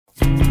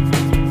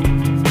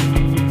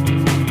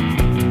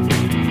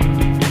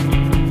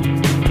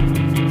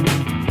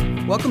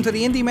Welcome to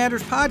the Indy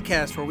Matters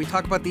podcast, where we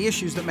talk about the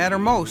issues that matter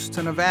most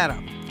to Nevada.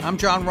 I'm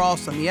John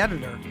Ralston, the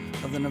editor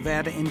of the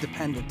Nevada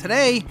Independent.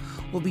 Today,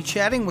 we'll be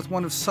chatting with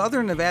one of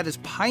Southern Nevada's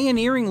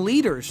pioneering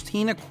leaders,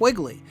 Tina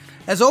Quigley.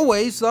 As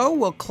always, though,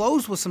 we'll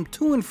close with some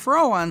to and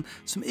fro on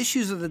some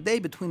issues of the day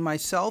between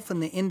myself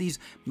and the Indy's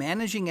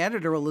managing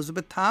editor,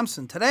 Elizabeth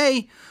Thompson.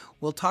 Today,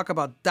 we'll talk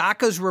about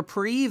DACA's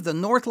reprieve, the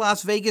North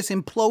Las Vegas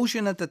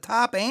implosion at the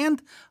top,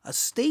 and a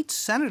state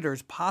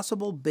senator's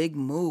possible big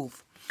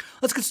move.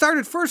 Let's get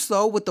started first,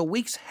 though, with the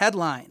week's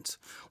headlines.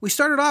 We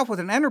started off with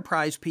an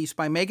Enterprise piece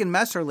by Megan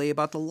Messerly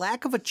about the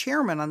lack of a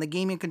chairman on the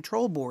Gaming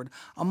Control Board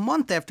a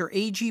month after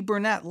A.G.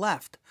 Burnett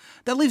left.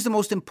 That leaves the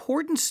most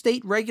important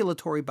state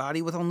regulatory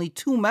body with only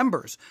 2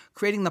 members,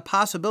 creating the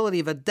possibility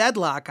of a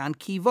deadlock on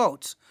key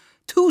votes.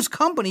 2's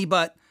company,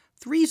 but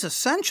 3's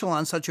essential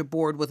on such a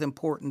board with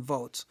important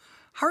votes.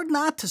 Hard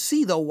not to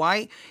see, though,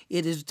 why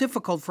it is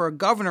difficult for a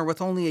governor with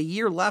only a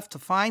year left to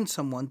find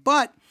someone,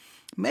 but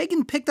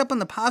Megan picked up on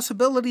the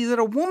possibility that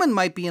a woman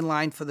might be in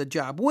line for the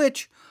job,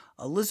 which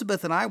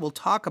Elizabeth and I will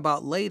talk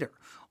about later.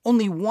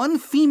 Only 1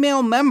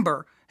 female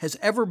member has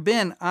ever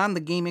been on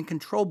the Gaming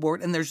Control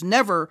Board, and there's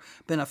never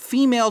been a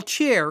female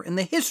chair in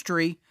the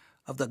history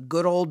of the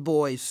good old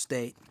boys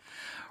state.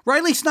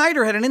 Riley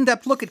Snyder had an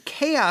in-depth look at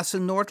chaos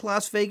in North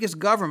Las Vegas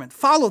government.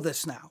 Follow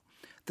this now.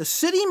 The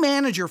city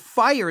manager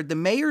fired the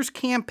mayor's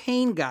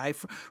campaign guy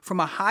from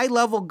a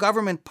high-level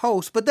government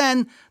post, but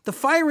then the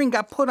firing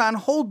got put on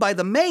hold by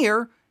the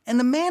mayor, and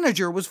the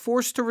manager was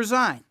forced to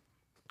resign.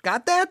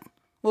 Got that?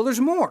 Well,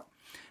 there's more.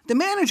 The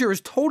manager is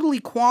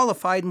totally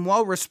qualified and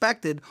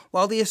well-respected,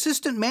 while the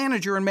assistant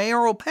manager and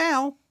mayoral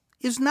pal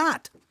is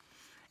not.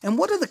 And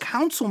what do the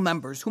council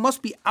members, who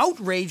must be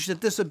outraged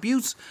at this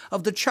abuse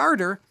of the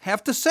charter,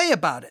 have to say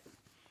about it?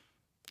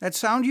 That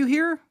sound you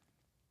hear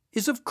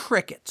is of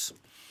crickets.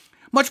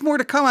 Much more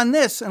to come on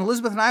this, and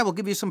Elizabeth and I will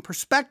give you some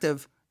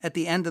perspective at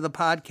the end of the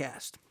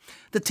podcast.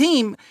 The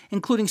team,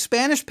 including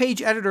Spanish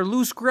page editor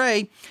Luz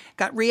Gray,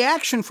 got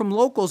reaction from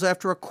locals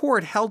after a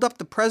court held up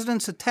the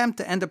president's attempt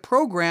to end a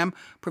program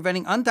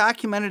preventing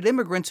undocumented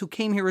immigrants who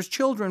came here as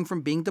children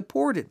from being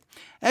deported.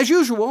 As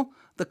usual,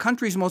 the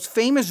country's most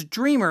famous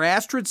dreamer,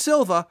 Astrid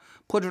Silva,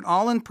 put it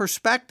all in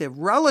perspective,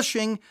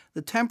 relishing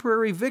the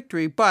temporary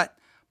victory, but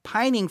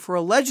pining for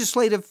a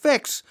legislative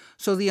fix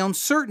so the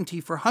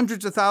uncertainty for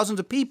hundreds of thousands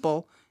of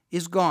people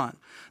is gone.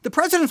 The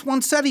president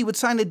once said he would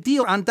sign a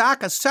deal on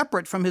DACA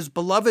separate from his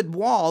beloved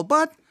wall,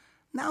 but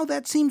now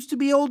that seems to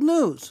be old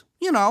news.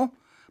 You know,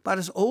 about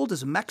as old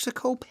as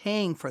Mexico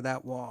paying for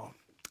that wall.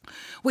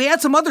 We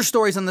had some other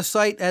stories on the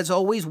site, as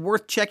always,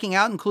 worth checking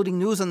out, including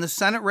news on the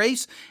Senate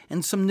race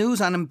and some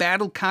news on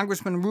embattled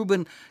Congressman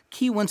Ruben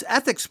Kihuen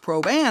ethics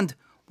probe. And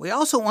we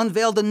also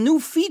unveiled a new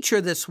feature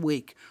this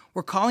week.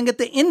 We're calling it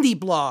the Indy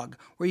Blog,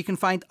 where you can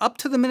find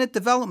up-to-the-minute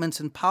developments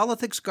in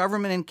politics,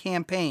 government, and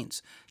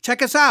campaigns.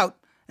 Check us out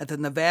at the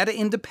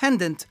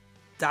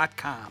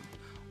NevadaIndependent.com.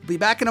 We'll be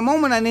back in a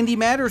moment on Indy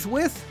Matters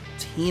with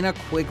Tina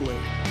Quigley.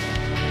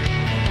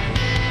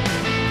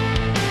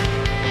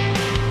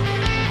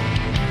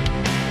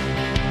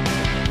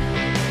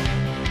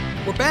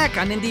 We're back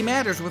on Indy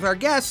Matters with our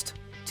guest,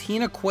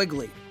 Tina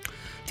Quigley.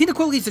 Tina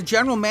Quigley is the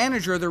general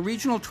manager of the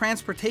Regional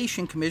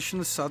Transportation Commission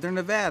of Southern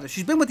Nevada.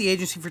 She's been with the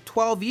agency for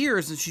 12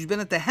 years, and she's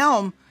been at the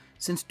helm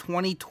since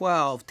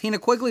 2012. Tina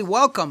Quigley,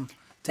 welcome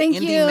to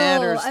Indy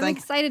Matters. I'm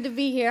excited to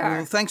be here.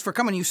 Well, thanks for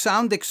coming. You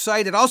sound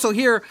excited. Also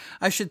here,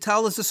 I should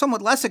tell, is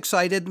somewhat less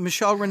excited,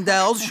 Michelle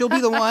Rindels. She'll be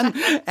the one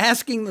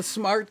asking the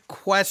smart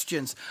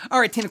questions. All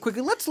right, Tina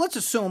Quigley, let's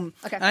assume,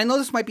 and I know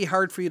this might be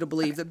hard for you to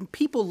believe, that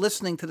people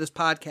listening to this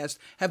podcast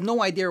have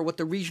no idea what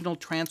the Regional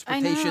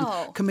Transportation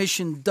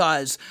Commission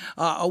does.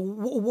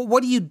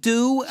 What do you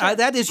do? Sure.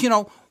 That is,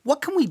 what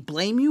can we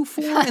blame you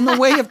for in the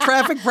way of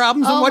traffic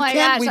problems, and what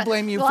can't we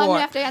blame you for? I'm going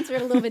to have to answer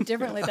it a little bit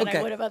differently than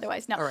I would have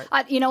otherwise. No,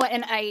 right. You know what,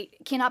 and I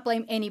cannot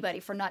blame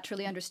anybody for not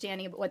truly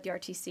understanding what the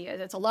RTC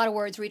is. It's a lot of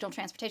words, Regional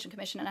Transportation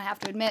Commission, and I have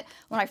to admit,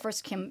 when I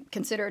first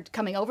considered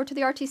coming over to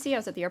the RTC, I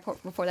was at the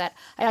airport before that,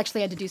 I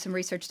actually had to do some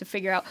research to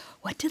figure out,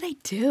 what do they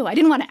do? I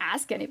didn't want to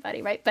ask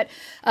anybody, right? But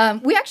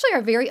we actually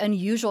are a very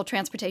unusual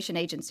transportation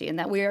agency in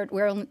that we're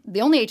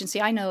the only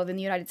agency I know of in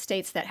the United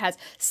States that has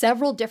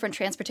several different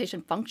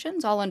transportation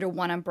functions all under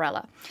one umbrella.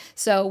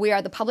 So we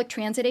are the public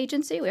transit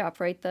agency. We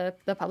operate the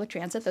public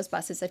transit, those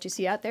buses that you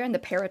see out there, and the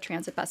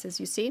paratransit buses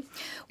you see.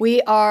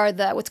 We are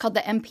what's called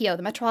the MPO,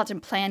 the Metropolitan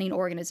Planning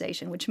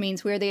Organization, which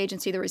means we're the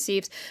agency that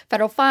receives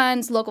federal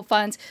funds, local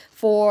funds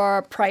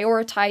for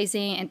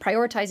prioritizing and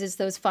prioritizes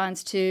those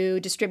funds to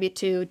distribute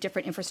to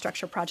different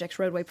infrastructure projects,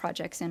 roadway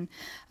projects in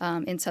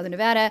Southern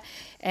Nevada.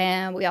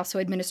 And we also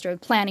administer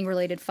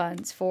planning-related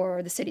funds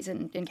for the cities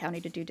and county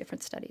to do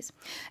different studies.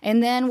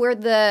 And then we're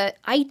the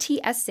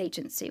ITS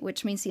agency,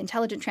 which means the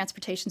Intelligent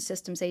Transportation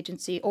Systems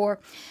Agency, or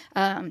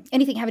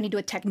anything having to do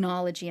with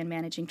technology and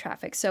managing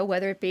traffic. So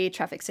whether it be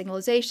traffic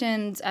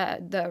signalizations,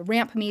 the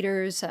ramp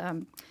meters,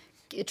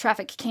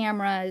 traffic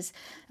cameras,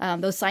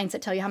 those signs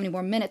that tell you how many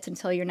more minutes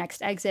until your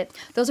next exit,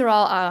 those are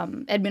all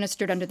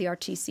administered under the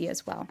RTC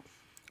as well.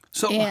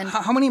 So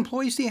how many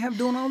employees do you have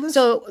doing all this?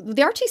 So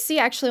the RTC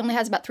actually only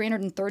has about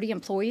 330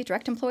 employees,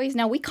 direct employees.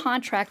 Now, we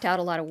contract out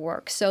a lot of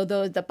work. So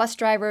the bus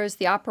drivers,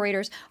 the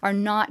operators are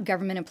not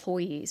government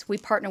employees. We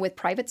partner with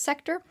private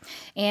sector.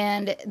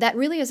 And that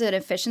really is an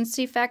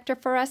efficiency factor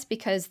for us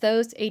because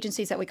those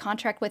agencies that we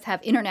contract with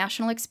have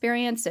international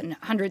experience and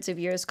hundreds of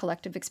years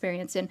collective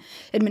experience in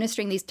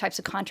administering these types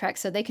of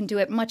contracts. So they can do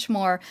it much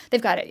more.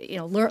 They've got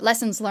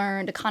lessons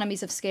learned,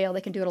 economies of scale.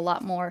 They can do it a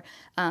lot more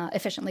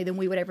efficiently than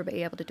we would ever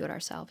be able to do it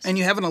ourselves. And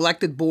you have an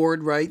elected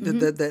board, right?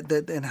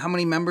 And how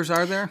many members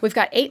are there? We've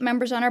got 8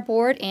 members on our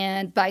board,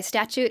 and by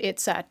statute,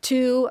 it's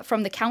 2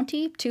 from the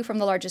county, 2 from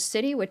the largest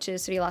city, which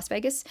is City of Las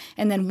Vegas,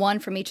 and then 1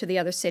 from each of the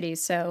other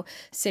cities. So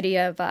City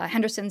of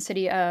Henderson,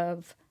 City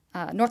of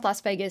North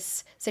Las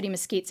Vegas, City of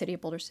Mesquite, City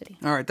of Boulder City.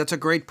 All right, that's a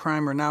great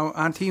primer. Now,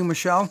 on to you,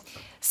 Michelle.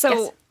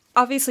 So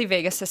obviously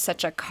Vegas is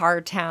such a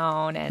car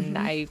town,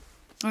 and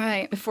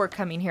before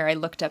coming here, I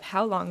looked up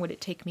how long would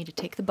it take me to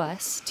take the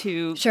bus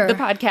to the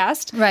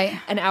podcast. Right.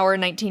 An hour,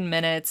 19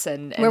 minutes.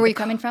 And where were you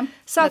coming from?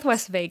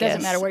 Southwest Vegas.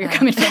 Doesn't matter where you're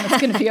coming from. It's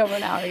going to be over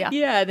an hour, yeah.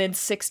 Yeah, and then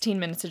 16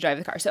 minutes to drive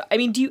the car. So, I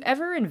mean, do you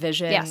ever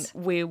envision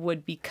we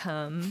would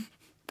become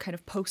kind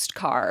of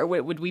post-car?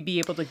 Would we be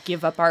able to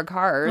give up our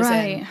cars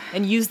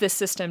and use this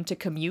system to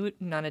commute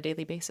on a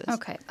daily basis?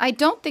 Okay. I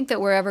don't think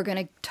that we're ever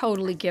going to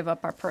totally give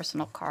up our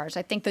personal cars.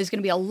 I think there's going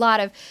to be a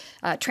lot of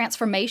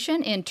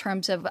transformation in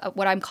terms of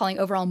what I'm calling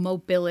overall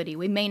mobility.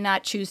 We may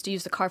not choose to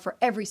use the car for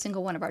every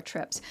single one of our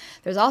trips.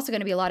 There's also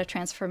going to be a lot of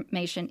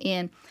transformation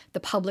in the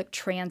public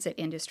transit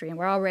industry, and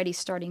we're already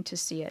starting to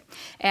see it.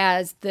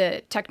 As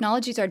the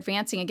technologies are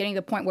advancing and getting to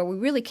the point where we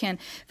really can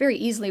very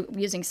easily,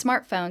 using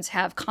smartphones,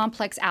 have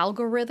complex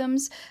algorithms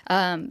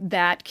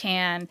that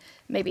can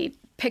maybe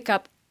pick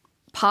up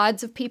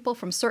pods of people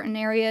from certain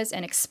areas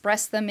and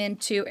express them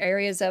into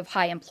areas of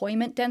high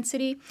employment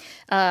density.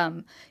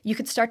 You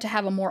could start to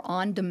have a more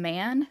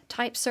on-demand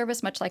type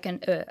service, much like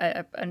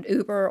an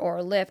Uber or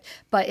a Lyft,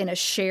 but in a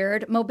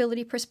shared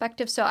mobility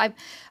perspective. So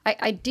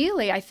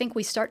ideally, I think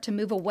we start to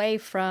move away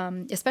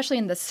from, especially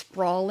in the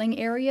sprawling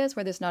areas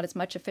where there's not as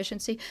much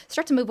efficiency,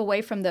 start to move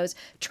away from those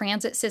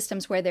transit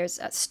systems where there's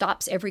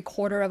stops every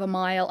quarter of a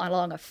mile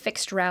along a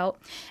fixed route.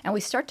 And we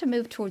start to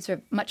move towards a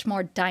much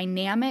more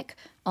dynamic,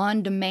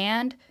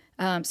 on-demand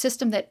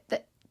system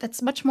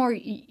that's much more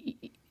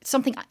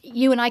something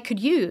you and I could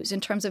use in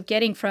terms of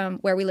getting from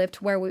where we live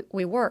to where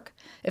we work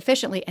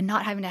efficiently and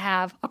not having to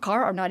have a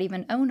car or not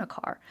even own a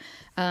car.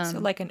 So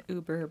like an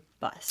Uber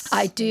bus.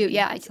 I do,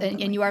 yeah.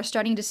 And you are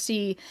starting to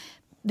see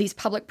these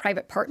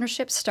public-private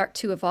partnerships start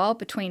to evolve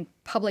between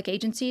public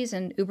agencies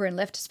and Uber and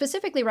Lyft,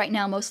 specifically right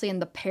now, mostly in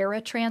the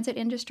paratransit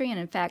industry. And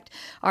in fact,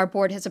 our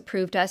board has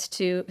approved us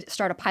to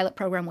start a pilot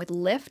program with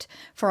Lyft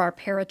for our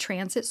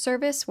paratransit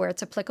service where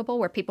it's applicable,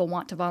 where people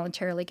want to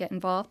voluntarily get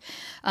involved.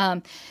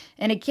 And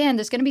again,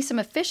 there's going to be some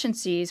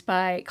efficiencies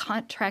by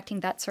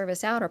contracting that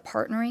service out or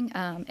partnering,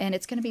 and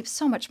it's going to be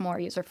so much more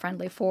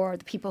user-friendly for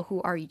the people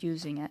who are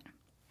using it.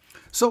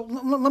 So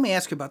let me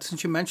ask you about,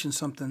 since you mentioned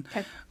something.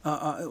 Okay.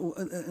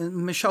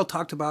 Michelle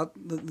talked about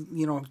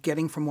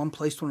getting from one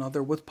place to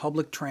another with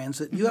public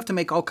transit. Mm-hmm. You have to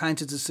make all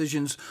kinds of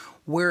decisions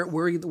where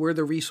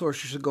the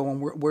resources should go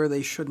and where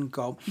they shouldn't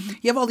go. Mm-hmm.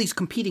 You have all these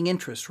competing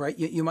interests, right?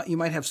 You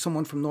might have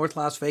someone from North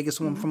Las Vegas,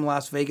 someone from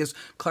Las Vegas,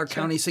 Clark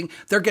County saying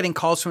they're getting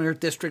calls from their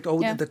district.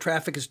 The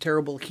traffic is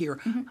terrible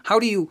here. Mm-hmm. How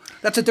do you?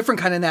 That's a different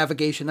kind of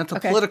navigation. That's a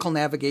political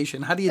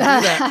navigation. How do you do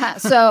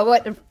that? So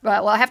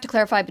well, I have to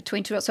clarify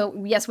between two. So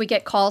yes, we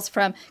get calls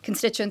from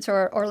constituents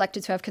or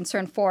electeds who have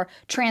concern for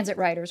transit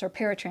riders or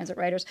paratransit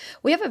riders.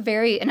 We have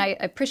and I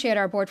appreciate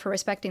our board for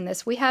respecting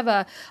this, we have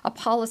a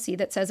policy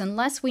that says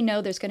unless we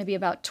know there's going to be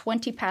about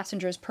 20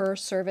 passengers per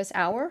service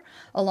hour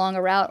along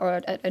a route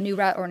or a new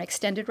route or an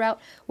extended route,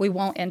 we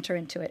won't enter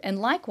into it. And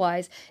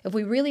likewise, if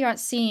we really aren't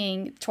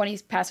seeing 20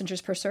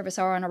 passengers per service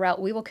hour on a route,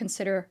 we will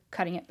consider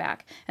cutting it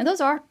back. And those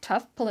are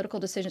tough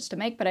political decisions to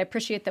make, but I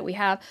appreciate that we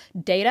have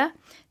data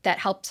that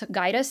helps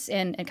guide us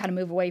and kind of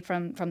move away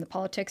from the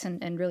politics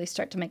and really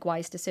start to make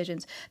wise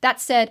decisions.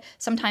 That said,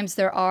 sometimes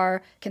there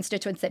are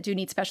constituents that do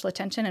need special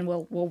attention, and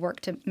we'll work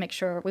to make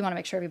sure, we want to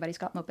make sure everybody's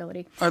got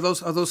mobility. Are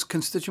those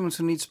constituents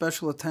who need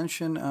special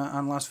attention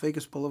on Las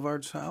Vegas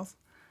Boulevard South?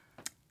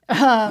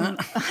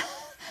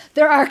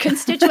 There are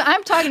constituents.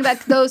 I'm talking about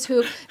those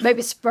who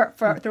maybe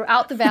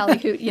throughout the valley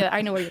who,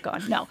 I know where you're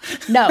going. No,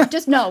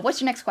 just no.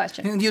 What's your next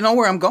question? You know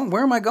where I'm going.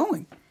 Where am I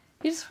going?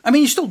 There's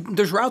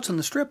routes on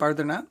the Strip, are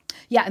there not?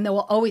 Yeah, and there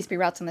will always be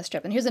routes on the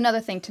Strip. And here's another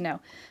thing to know,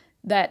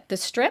 that the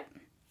Strip,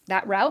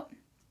 that route,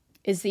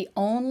 is the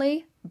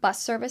only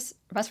bus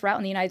route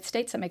in the United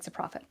States that makes a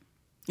profit.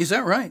 Is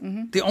that right?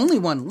 Mm-hmm. The only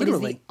one,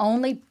 literally. It is the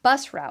only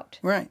bus route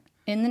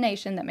in the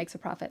nation that makes a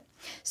profit.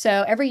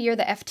 So every year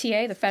the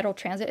FTA, the Federal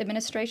Transit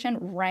Administration,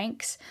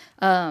 ranks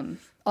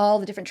all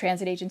the different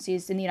transit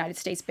agencies in the United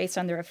States based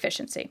on their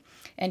efficiency.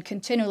 And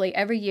continually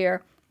every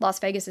year Las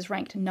Vegas is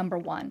ranked number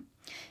 1.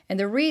 And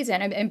the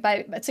reason, and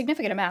by a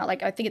significant amount,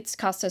 like I think it's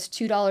cost us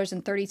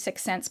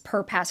 $2.36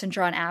 per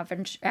passenger on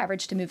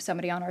average to move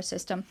somebody on our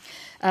system.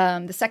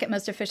 The second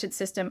most efficient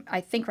system,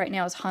 I think right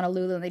now, is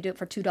Honolulu, and they do it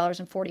for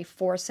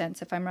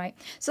 $2.44, if I'm right.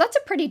 So that's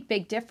a pretty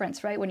big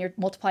difference, right, when you're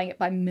multiplying it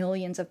by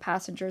millions of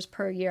passengers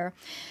per year.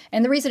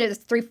 And the reason is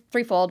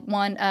threefold.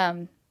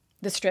 One,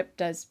 the Strip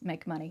does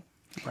make money.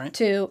 Right.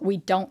 2, we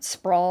don't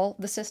sprawl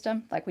the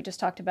system, like we just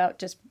talked about.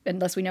 Just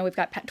unless we know we've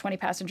got 20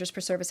 passengers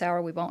per service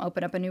hour, we won't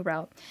open up a new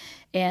route.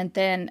 And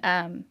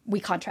then we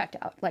contract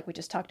out, like we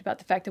just talked about,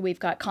 the fact that we've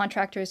got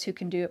contractors who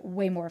can do it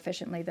way more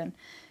efficiently than,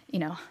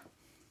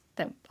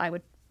 than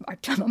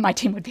my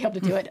team would be able to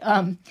do it.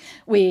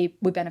 We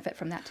benefit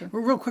from that too.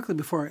 Well, real quickly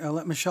before I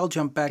let Michelle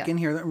jump back in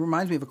here, that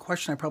reminds me of a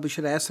question I probably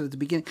should have asked it at the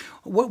beginning.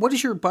 What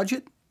is your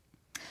budget?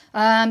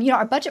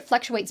 Our budget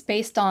fluctuates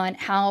based on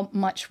how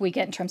much we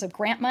get in terms of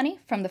grant money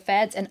from the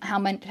feds and how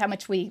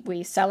much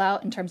we sell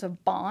out in terms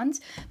of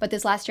bonds. But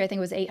this last year, I think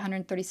it was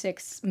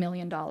 $836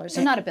 million,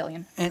 so not $1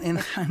 billion.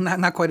 And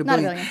not quite $1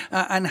 billion. Not $1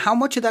 billion. And how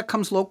much of that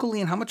comes locally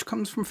and how much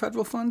comes from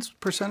federal funds,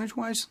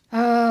 percentage-wise?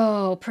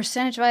 Oh,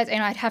 percentage-wise,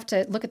 and I'd have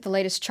to look at the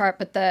latest chart,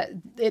 but the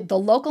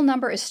local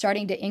number is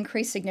starting to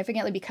increase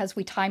significantly because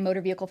we tie motor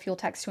vehicle fuel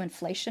tax to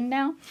inflation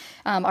now.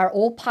 Our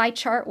old pie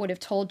chart would have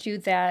told you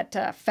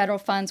that federal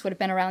funds would have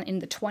been around in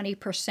the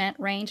 20%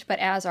 range, but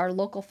as our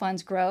local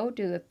funds grow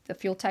due to the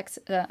fuel tax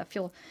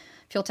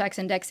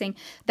indexing,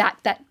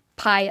 that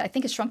pie I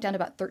think has shrunk down to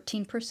about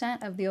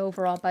 13% of the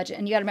overall budget.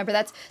 And you got to remember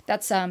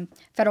that's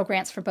federal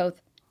grants for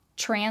both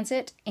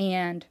transit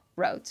and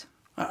roads.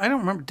 I don't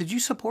remember. Did you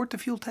support the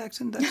fuel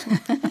tax indexing?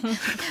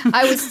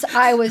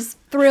 I was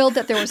thrilled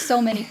that there were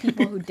so many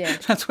people who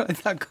did. That's what I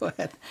thought. Go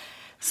ahead.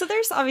 So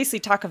there's obviously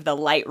talk of the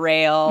light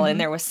rail, and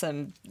there was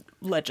some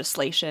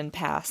legislation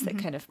passed that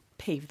kind of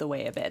paved the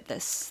way a bit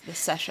this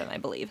session, I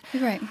believe.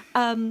 Right.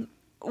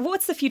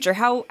 What's the future?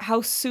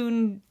 How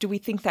soon do we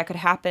think that could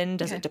happen?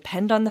 Does it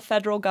depend on the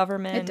federal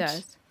government? It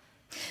does.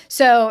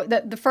 So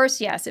the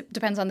first, yes, it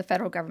depends on the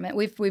federal government.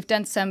 We've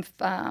done some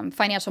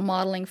financial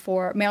modeling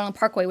for Maryland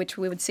Parkway, which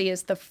we would see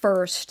as the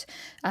first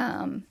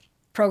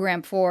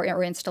program for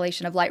or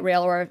installation of light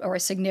rail or a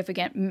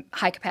significant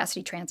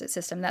high-capacity transit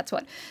system. That's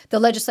what the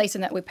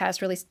legislation that we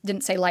passed really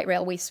didn't say light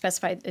rail. We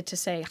specified it to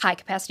say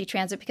high-capacity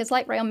transit because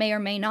light rail may or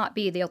may not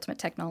be the ultimate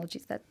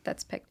technology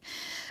that's picked.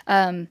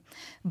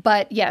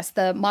 But yes,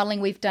 the modeling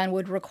we've done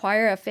would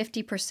require a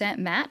 50%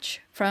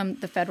 match from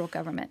the federal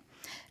government.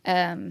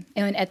 And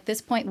at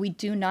this point, we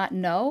do not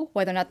know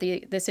whether or not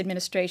this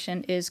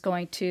administration is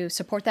going to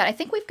support that. I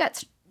think we've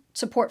got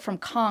support from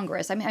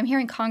Congress. I'm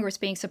hearing Congress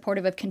being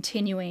supportive of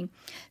continuing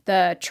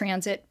the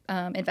transit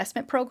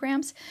investment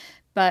programs,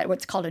 but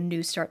what's called a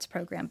New Starts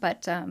program.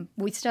 But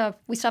we still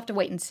have to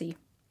wait and see.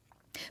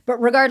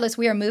 But regardless,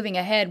 we are moving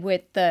ahead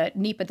with the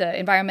NEPA, the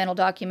environmental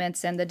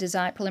documents, and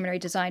the preliminary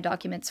design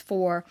documents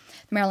for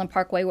the Maryland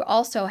Parkway. We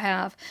also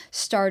have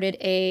started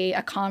a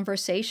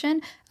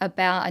conversation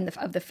about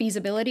of the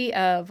feasibility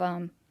of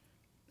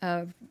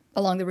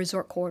along the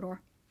resort corridor.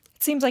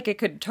 It seems like it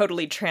could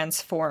totally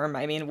transform.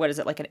 I mean, what is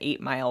it, like an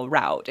 8-mile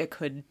route? It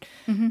could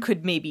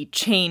maybe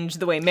change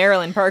the way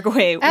Maryland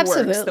Parkway works.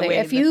 Absolutely.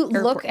 If you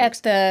look at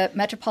the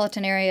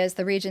metropolitan areas,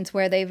 the regions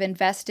where they've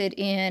invested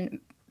in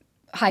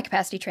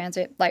high-capacity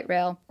transit, light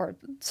rail, or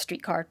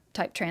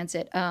streetcar-type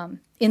transit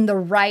in the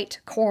right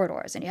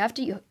corridors. And you have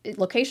to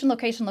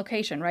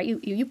location, right?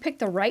 You pick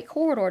the right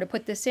corridor to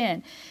put this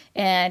in,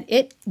 and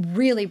it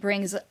really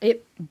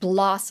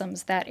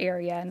blossoms that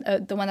area.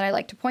 And the one that I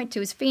like to point to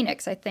is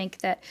Phoenix. I think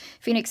that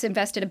Phoenix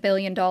invested $1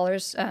 billion.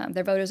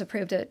 Their voters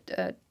approved it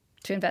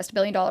to invest $1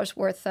 billion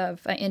worth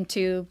of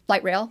into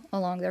light rail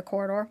along their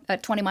corridor, a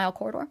 20-mile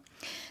corridor.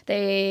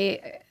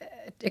 They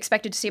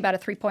expected to see about a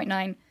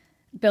 $3.9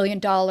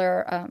 billion,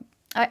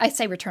 I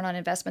say return on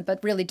investment, but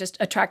really just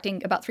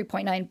attracting about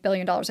 $3.9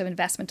 billion of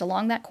investment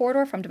along that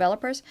corridor from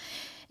developers.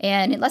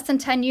 And in less than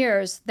 10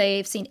 years,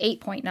 they've seen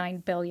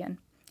 $8.9 billion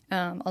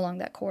along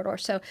that corridor.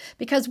 So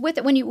because with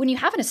it, when you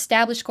have an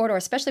established corridor,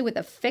 especially with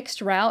a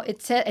fixed route,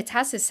 it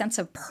has this sense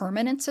of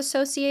permanence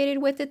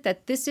associated with it,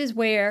 that this is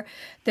where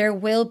there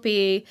will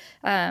be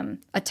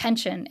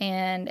attention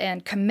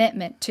and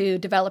commitment to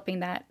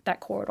developing that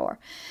corridor.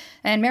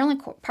 And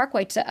Maryland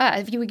Parkway,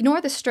 if you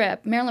ignore the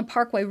Strip, Maryland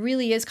Parkway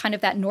really is kind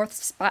of that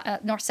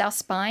north-south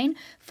spine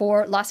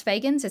for Las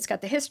Vegans. It's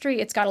got the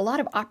history. It's got a lot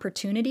of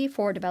opportunity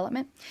for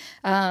development,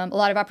 a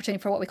lot of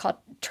opportunity for what we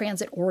call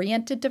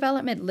transit-oriented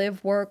development,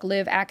 live, work,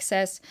 live,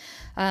 access.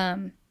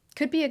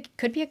 Could be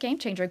a game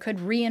changer. It could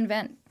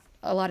reinvent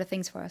a lot of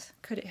things for us.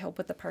 Could it help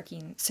with the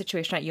parking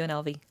situation at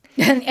UNLV?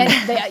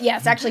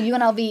 Yes, actually,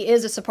 UNLV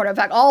is a supporter. In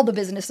fact, all the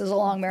businesses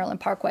along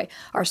Maryland Parkway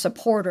are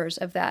supporters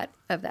of that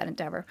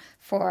endeavor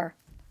for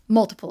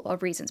multiple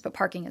of reasons, but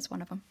parking is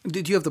one of them.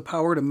 Did you have the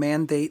power to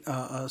mandate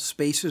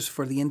spaces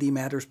for the Indy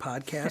Matters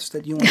podcast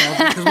that you want to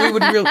have?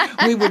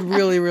 Because we would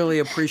really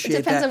appreciate that.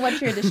 It depends on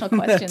what your additional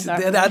questions are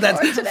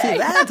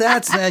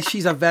today.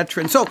 She's a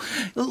veteran. So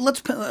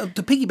let's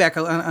to piggyback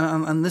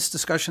on this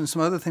discussion,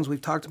 some other things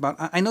we've talked about.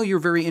 I know you're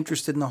very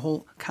interested in the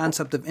whole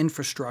concept of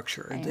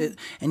infrastructure,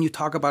 and you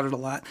talk about it a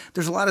lot.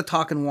 There's a lot of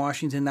talk in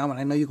Washington now, and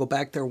I know you go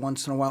back there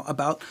once in a while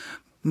about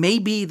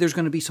maybe there's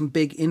going to be some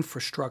big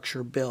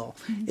infrastructure bill.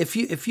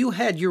 Mm-hmm. If you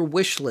had your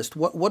wish list,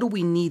 what do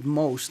we need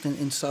most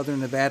in Southern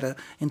Nevada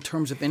in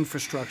terms of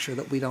infrastructure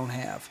that we don't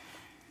have?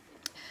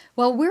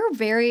 Well, we're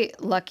very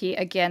lucky.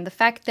 Again, the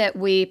fact that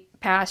we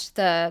passed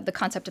the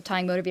concept of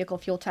tying motor vehicle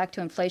fuel tax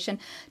to inflation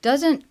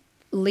doesn't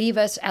leave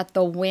us at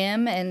the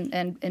whim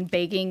and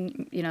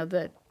begging,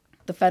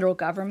 the federal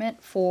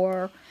government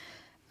for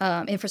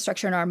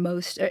infrastructure in our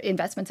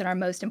investments in our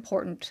most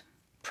important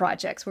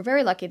projects. We're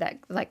very lucky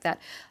like that.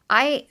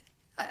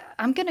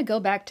 I'm going to go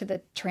back to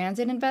the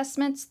transit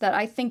investments that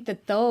I think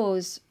that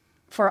those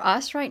for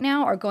us right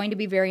now are going to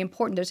be very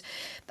important.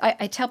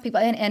 I tell people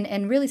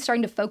and really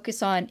starting to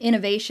focus on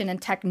innovation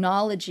and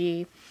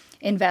technology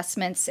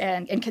investments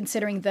and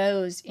considering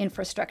those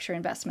infrastructure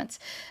investments.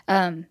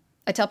 I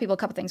tell people a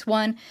couple things.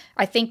 One,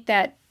 I think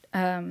that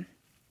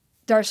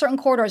there are certain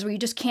corridors where you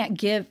just can't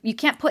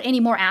put any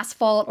more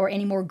asphalt or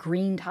any more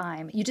green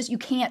time. You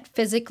can't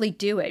physically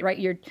do it, right?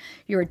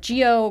 You're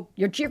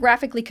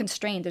geographically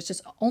constrained. There's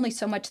just only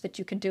so much that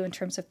you can do in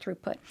terms of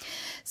throughput.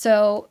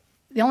 So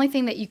the only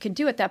thing that you can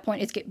do at that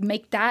point is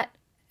make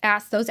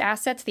those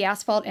assets, the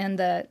asphalt and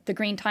the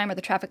green time or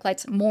the traffic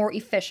lights, more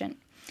efficient.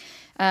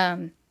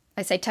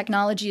 I say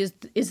technology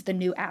is the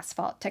new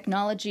asphalt.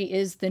 Technology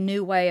is the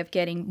new way of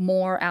getting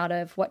more out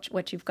of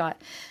what you've got.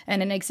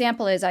 And an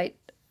example is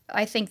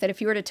I think that if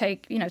you were to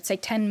take, say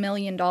 $10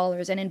 million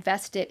and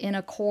invest it in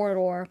a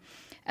corridor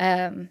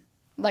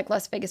like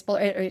Las Vegas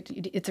Boulevard,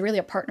 it's really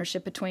a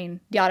partnership between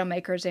the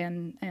automakers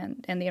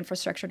and the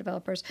infrastructure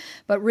developers,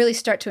 but really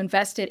start to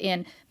invest it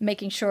in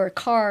making sure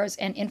cars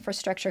and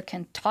infrastructure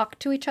can talk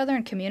to each other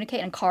and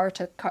communicate, and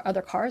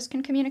other cars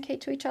can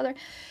communicate to each other.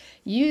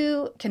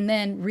 You can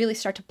then really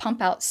start to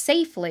pump out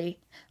safely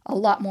a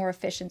lot more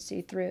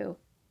efficiency through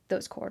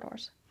those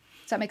corridors.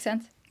 Does that make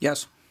sense?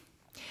 Yes.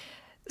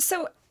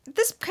 So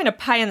this kind of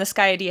pie in the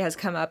sky idea has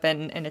come up,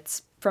 and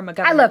it's from a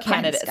governor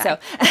candidate. So,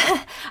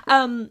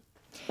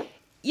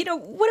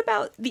 what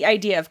about the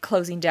idea of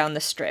closing down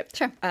the Strip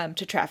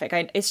to traffic?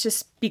 It's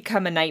just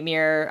become a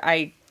nightmare.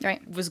 I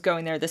was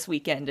going there this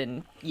weekend,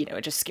 and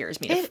it just scares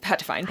me to have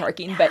to find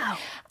parking. But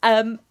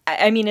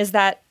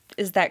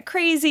is that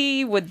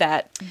crazy? Would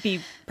that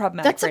be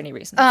problematic for any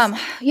reasons?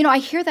 I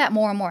hear that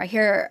more and more.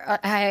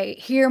 I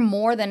hear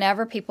more than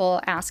ever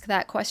people ask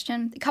that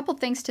question. A couple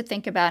things to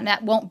think about, and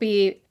that won't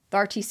be the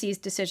RTC's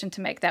decision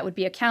to make. That would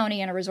be a county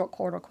and a resort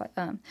corridor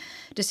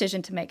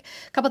decision to make.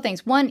 A couple of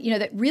things. One,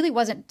 that really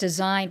wasn't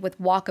designed with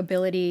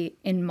walkability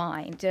in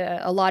mind.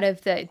 A lot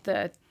of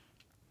the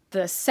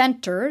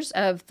centers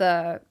of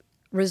the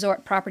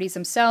resort properties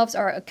themselves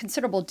are a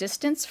considerable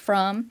distance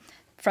from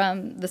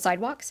the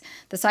sidewalks.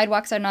 The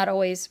sidewalks are not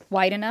always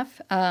wide enough.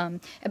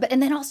 And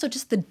then also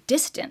just the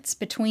distance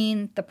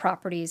between the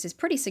properties is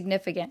pretty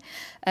significant.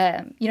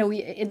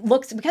 It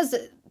looks, because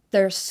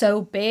they're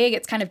so big,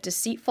 it's kind of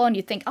deceitful, and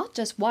you think, I'll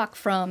just walk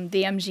from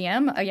the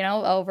MGM,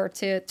 over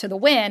to the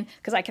Wynn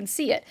because I can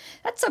see it.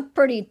 That's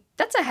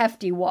a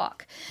hefty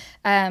walk.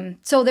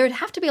 So there'd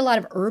have to be a lot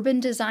of urban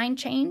design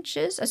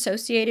changes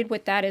associated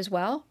with that as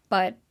well.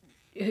 But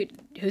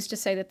who's to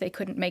say that they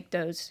couldn't make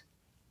those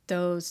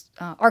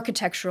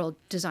architectural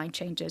design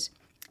changes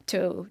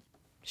to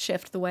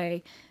shift the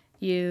way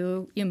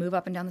you move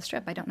up and down the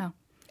Strip? I don't know.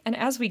 And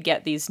as we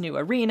get these new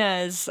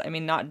arenas,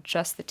 not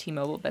just the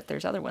T-Mobile, but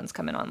there's other ones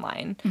coming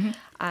online. Mm-hmm.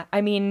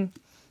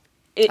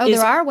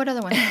 There are? What other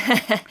ones?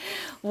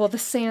 Well, the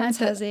Sands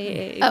has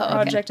a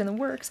project in the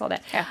works, all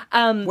that. Yeah.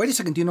 Wait a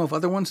second. Do you know of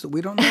other ones that we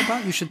don't know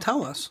about? You should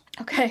tell us.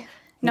 Okay.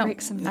 No, I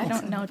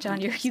don't know, John.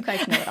 You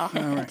guys know it all.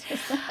 All right.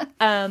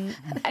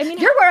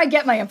 You're where I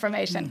get my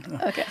information.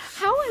 Okay.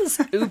 How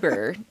has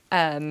Uber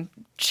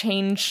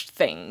changed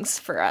things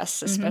for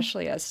us,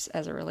 especially as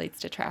it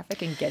relates to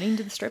traffic and getting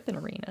to the Strip and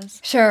arenas?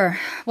 Sure.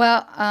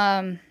 Well,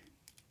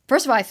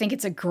 first of all, I think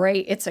it's a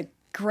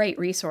great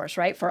resource,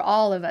 right, for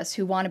all of us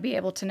who want to be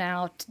able to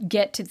now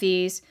get to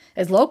these,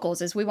 as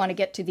locals, as we want to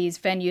get to these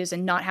venues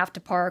and not have to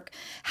park.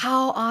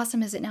 How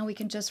awesome is it now we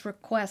can just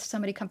request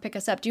somebody come pick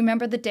us up? Do you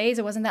remember the days,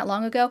 it wasn't that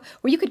long ago,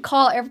 where you could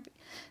call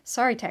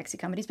taxi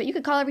companies, but you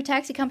could call every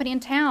taxi company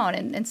in town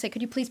and say,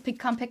 could you please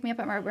come pick me up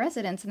at my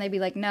residence? And they'd be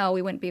like, no,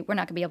 we're not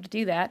going to be able to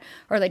do that.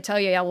 Or they'd tell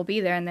you, yeah, we'll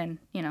be there. And then,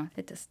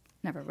 it just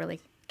never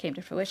really came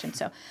to fruition.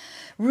 So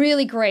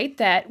really great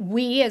that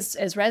we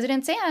as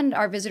residents and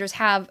our visitors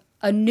have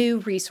a new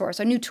resource,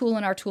 a new tool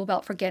in our tool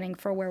belt for getting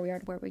for where we are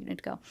to where we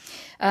need to go.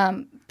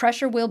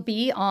 Pressure will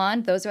be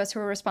on those of us who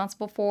are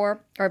responsible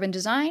for urban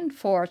design,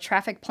 for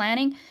traffic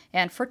planning,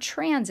 and for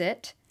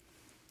transit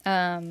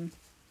to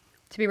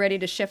be ready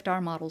to shift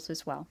our models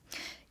as well.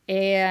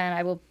 And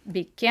I will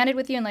be candid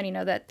with you and let you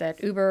know that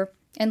Uber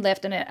and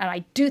Lyft, and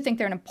I do think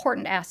they're an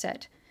important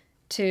asset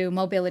to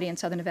mobility in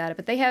Southern Nevada,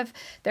 but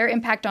their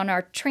impact on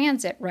our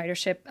transit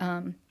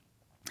ridership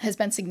has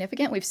been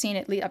significant. We've seen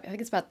I think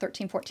it's about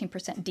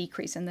 13-14%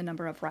 decrease in the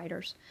number of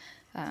riders.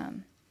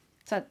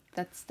 So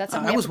that's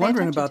something I was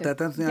wondering about to.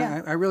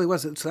 that. I really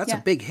was. So that's a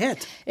big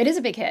hit. It is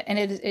a big hit, and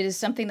it is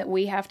something that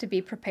we have to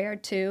be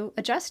prepared to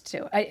adjust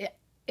to.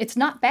 It's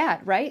not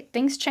bad, right?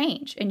 Things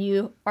change, and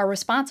you are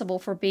responsible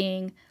for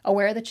being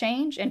aware of the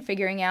change and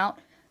figuring out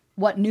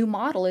what new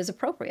model is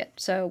appropriate.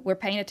 So we're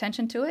paying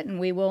attention to it, and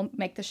we will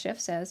make the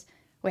shifts as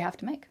we have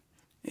to make.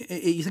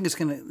 You think it's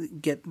going to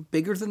get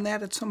bigger than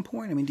that at some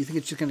point? I mean, do you think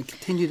it's just going to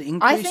continue to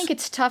increase? I think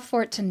it's tough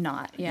for it to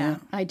not. Yeah,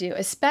 I do.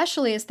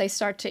 Especially as they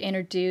start to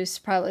introduce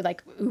probably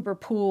like Uber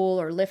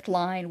Pool or Lyft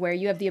Line, where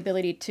you have the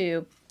ability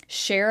to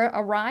share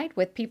a ride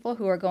with people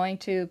who are going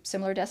to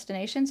similar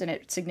destinations, and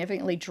it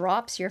significantly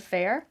drops your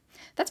fare.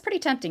 That's pretty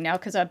tempting now,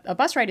 because a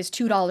bus ride is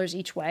 $2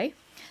 each way.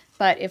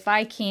 But if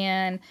I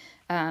can,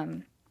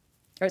 or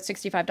it's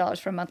 $65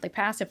 for a monthly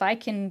pass, if I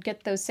can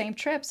get those same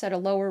trips at a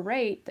lower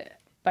rate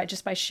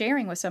by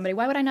sharing with somebody,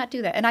 why would I not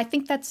do that? And I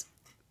think that's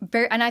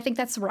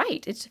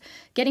right. It's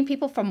getting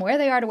people from where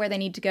they are to where they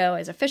need to go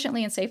as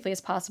efficiently and safely as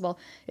possible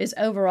is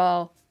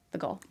overall the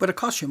goal. But it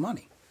costs you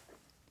money.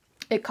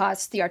 It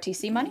costs the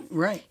RTC money?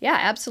 Right. Yeah,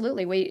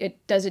 absolutely.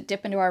 Does it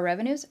dip into our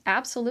revenues?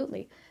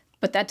 Absolutely.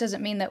 But that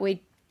doesn't mean that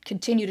we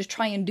continue to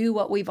try and do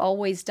what we've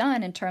always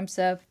done in terms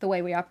of the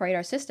way we operate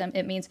our system.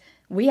 It means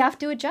we have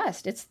to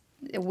adjust.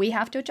 We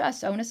have to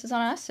adjust. Onus is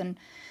on us, and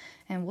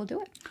we'll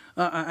do it.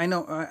 I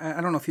know.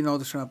 I don't know if you know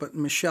this or not, but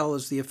Michelle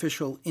is the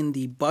official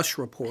Indy bus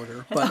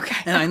reporter. But,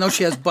 and I know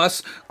she has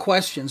bus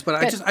questions. But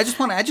I just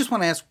want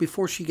to ask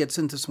before she gets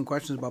into some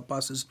questions about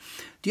buses.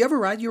 Do you ever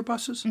ride your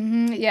buses?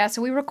 Mm-hmm. Yeah.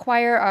 So we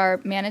require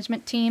our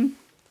management team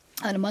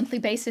on a monthly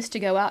basis to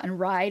go out and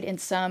ride in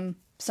some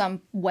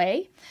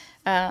way,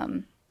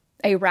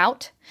 a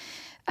route.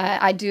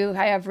 I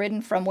have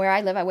ridden from where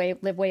I live. I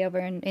live way over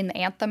in the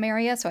Anthem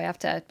area, so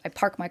I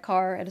park my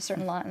car at a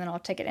certain lot, and then I'll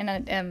take it.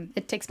 And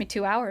it takes me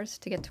 2 hours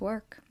to get to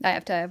work. I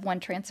have to have one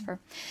transfer.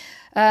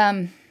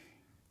 And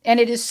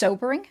it is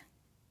sobering.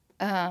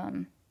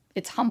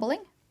 It's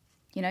humbling.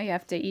 You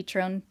have to eat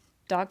your own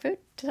dog food,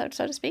 so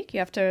to speak. You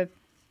have to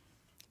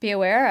be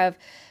aware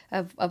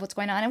of what's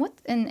going on.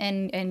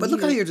 But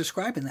look how you're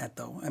describing that,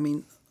 though. I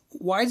mean,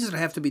 why does it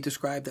have to be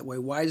described that way?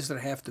 Why does it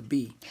have to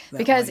be that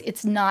Because way?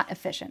 It's not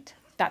efficient.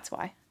 That's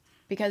why.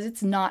 Because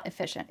it's not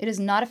efficient. It is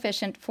not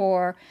efficient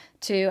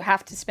to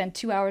have to spend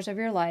 2 hours of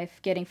your life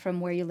getting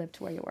from where you live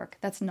to where you work.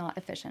 That's not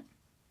efficient.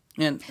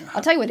 And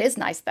I'll tell you what is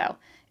nice, though,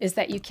 is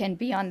that you can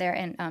be on there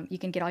and you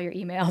can get all your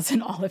emails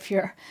and all of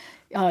your,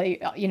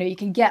 you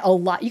can get a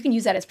lot. You can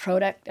use that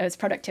as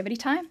productivity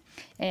time,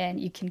 and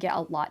you can get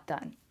a lot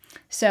done.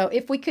 So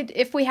if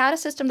we had a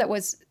system that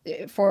was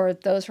for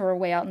those who are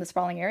way out in the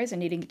sprawling areas and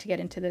needing to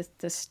get into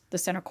the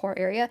center core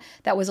area,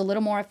 that was a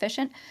little more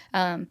efficient,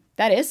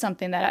 that is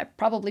something that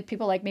probably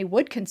people like me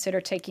would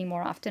consider taking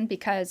more often,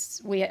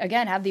 because we,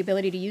 again, have the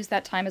ability to use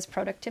that time as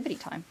productivity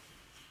time.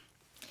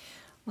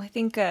 Well, I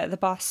think the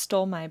boss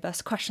stole my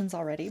bus questions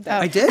already. But...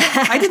 I did?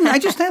 I didn't. I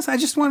just asked. I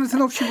just wanted to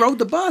know if she rode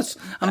the bus.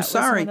 I'm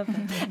sorry.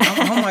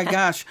 Oh my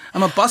gosh.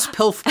 I'm a bus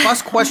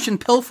question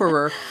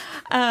pilferer.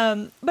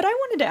 But I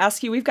wanted to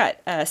ask you, we've got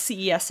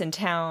CES in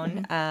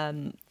town.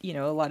 Mm-hmm.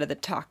 A lot of the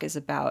talk is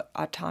about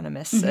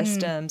autonomous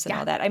systems and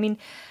all that. I mean,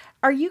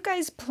 are you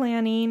guys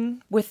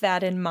planning with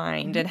that in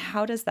mind? And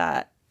how does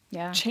that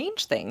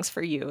change things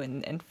for you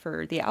and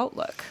for the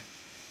outlook?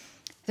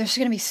 There's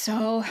going to be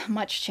so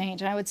much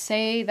change. And I would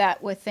say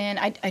that within,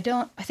 I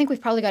think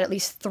we've probably got at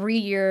least 3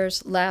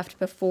 years left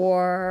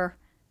before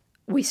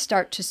we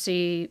start to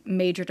see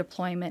major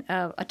deployment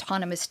of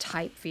autonomous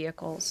type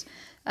vehicles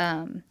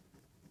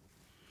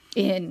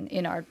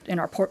in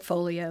our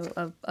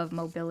portfolio of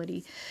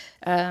mobility.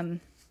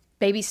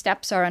 Baby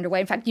steps are underway.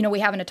 In fact, we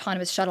have an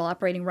autonomous shuttle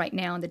operating right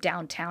now in the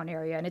downtown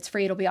area, and it's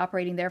free. It'll be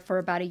operating there for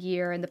about a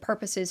year. And the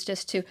purpose is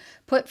just to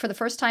put, for the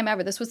first time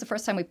ever, this was the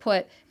first time we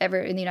put ever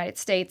in the United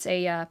States,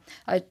 a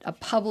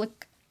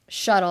public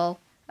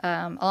shuttle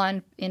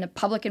in a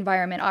public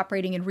environment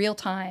operating in real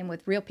time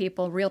with real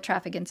people, real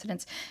traffic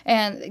incidents.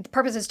 And the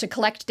purpose is to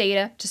collect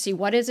data to see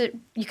what is it.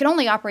 You can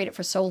only operate it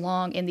for so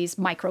long in these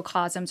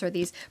microcosms or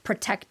these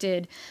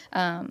protected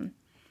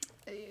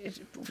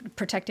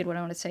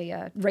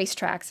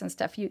racetracks and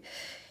stuff.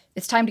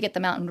 It's time to get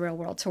them out in the real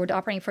world. So we're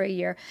operating for a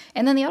year.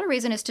 And then the other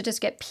reason is to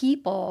just get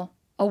people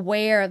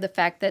aware of the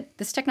fact that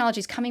this technology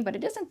is coming, but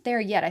it isn't there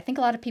yet. I think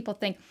a lot of people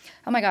think,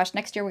 oh my gosh,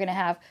 next year we're going to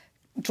have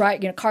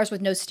cars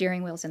with no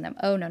steering wheels in them.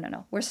 Oh,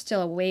 no. We're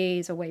still a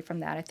ways away from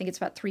that. I think it's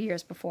about 3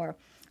 years before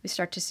we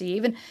start to see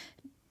even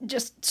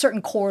just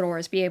certain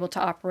corridors be able to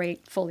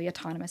operate fully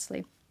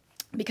autonomously,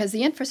 because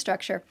the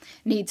infrastructure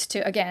needs to,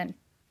 again,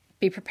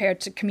 be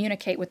prepared to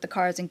communicate with the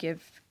cars and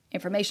give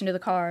information to the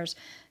cars.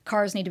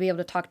 Cars need to be able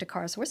to talk to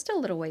cars. So we're still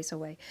a little ways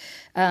away.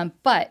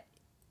 But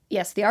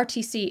yes, the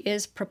RTC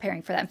is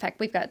preparing for that. In fact,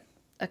 we've got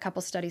a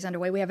couple studies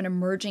underway. We have an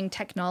emerging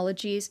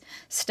technologies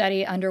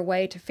study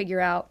underway to figure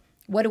out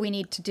What do we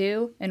need to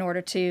do in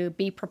order to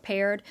be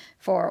prepared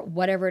for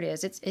whatever it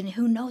is? And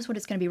who knows what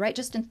it's going to be, right?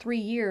 Just in 3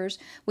 years,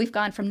 we've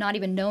gone from not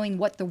even knowing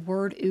what the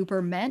word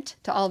Uber meant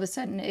to all of a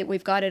sudden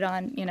we've got it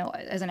on,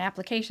 as an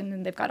application,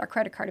 and they've got our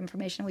credit card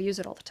information. We use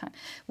it all the time.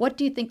 What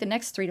do you think the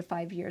next 3 to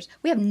 5 years?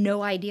 We have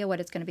no idea what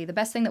it's going to be. The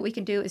best thing that we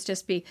can do is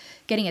just be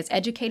getting as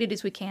educated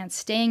as we can,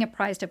 staying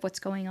apprised of what's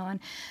going on,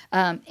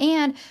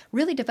 and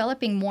really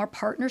developing more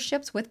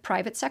partnerships with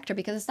private sector,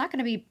 because it's not going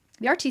to be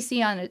the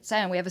RTC on its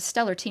own. We have a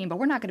stellar team, but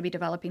we're not going to be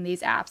developing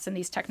these apps and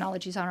these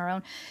technologies on our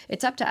own.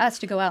 It's up to us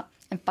to go out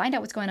and find out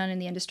what's going on in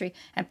the industry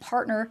and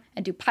partner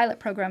and do pilot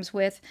programs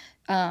with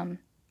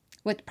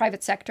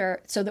private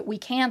sector so that we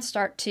can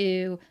start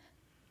to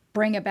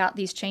bring about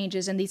these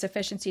changes and these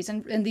efficiencies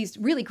and these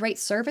really great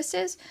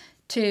services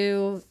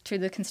to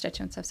the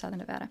constituents of Southern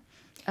Nevada.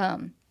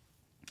 Am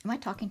I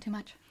talking too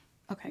much?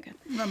 Okay, good.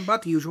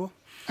 About the usual.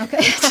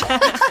 Okay.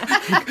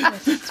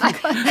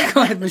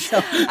 Go ahead,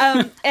 Michelle.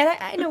 And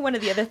I know one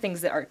of the other things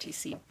that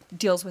RTC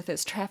deals with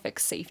is traffic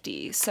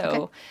safety.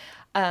 So,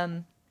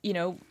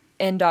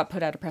 NDOT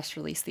put out a press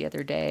release the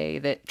other day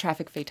that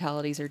traffic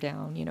fatalities are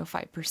down,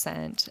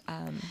 5%.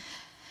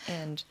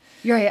 And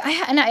you're right.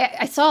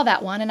 I saw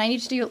that one, and I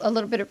need to do a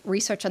little bit of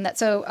research on that.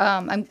 So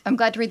I'm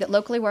glad to read that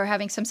locally we're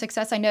having some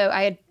success. I know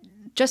I had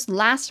just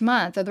last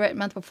month, or the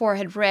month before,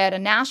 had read a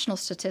national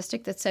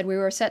statistic that said we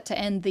were set to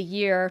end the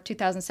year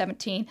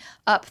 2017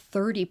 up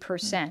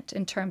 30%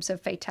 in terms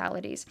of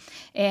fatalities.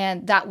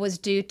 And that was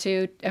due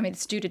to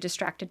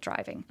distracted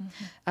driving.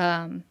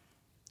 Mm-hmm.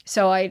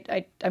 So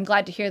I'm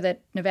glad to hear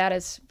that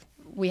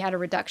we had a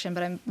reduction,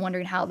 but I'm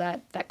wondering how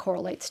that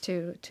correlates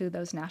to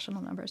those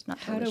national numbers. Not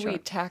totally sure. How do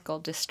we tackle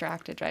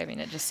distracted driving?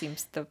 It just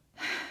seems the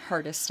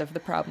hardest of the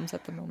problems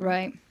at the moment.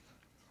 Right.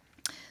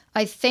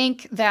 I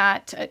think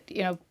that,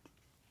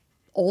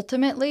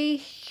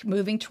 ultimately,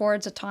 moving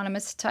towards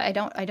autonomous, I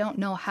don't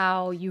know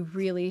how you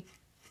really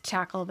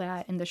tackle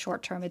that in the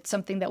short term. It's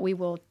something that we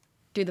will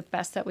do the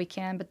best that we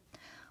can, but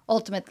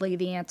ultimately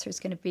the answer is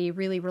going to be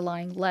really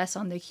relying less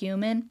on the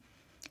human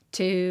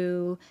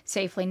to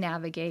safely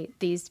navigate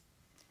these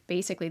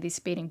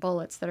speeding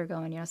bullets that are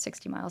going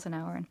 60 miles an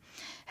hour and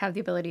have the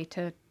ability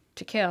to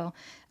kill.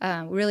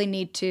 We really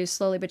need to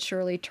slowly but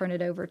surely turn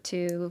it over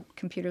to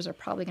computers are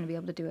probably going to be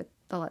able to do it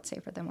a lot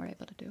safer than we're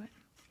able to do it.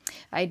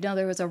 I know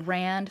there was a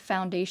RAND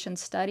Foundation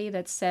study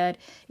that said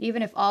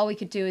even if all we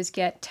could do is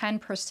get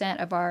 10%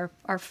 of our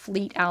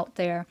fleet out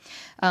there,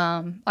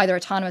 either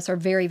autonomous or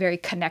very, very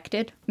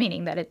connected,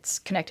 meaning that it's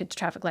connected to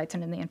traffic lights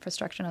and in the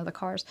infrastructure of the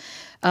cars,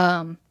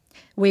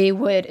 we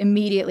would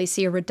immediately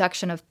see a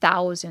reduction of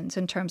thousands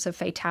in terms of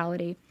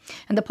fatality.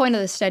 And the point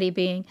of the study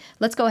being,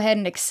 let's go ahead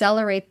and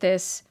accelerate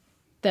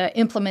the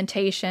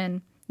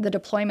implementation, the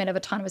deployment of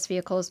autonomous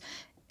vehicles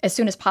as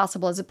soon as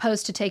possible, as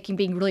opposed to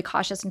being really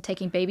cautious and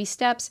taking baby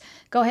steps.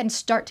 Go ahead and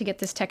start to get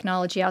this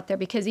technology out there,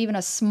 because even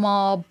a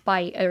small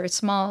bite or a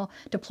small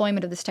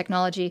deployment of this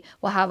technology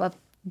will have a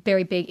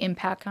very big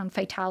impact on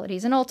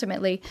fatalities and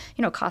ultimately,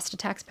 cost to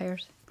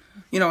taxpayers.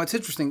 It's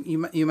interesting.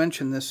 You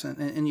mentioned this,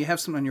 and you have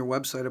something on your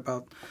website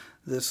about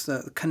this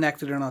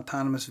connected and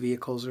autonomous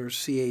vehicles, or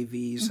CAVs.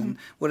 Mm-hmm. And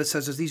what it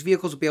says is these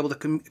vehicles will be able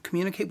to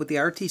communicate with the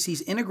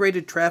RTC's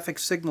integrated traffic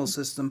signal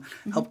system,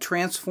 mm-hmm. help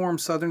transform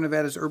Southern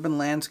Nevada's urban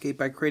landscape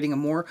by creating a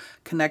more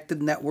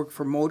connected network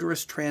for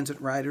motorists,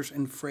 transit riders,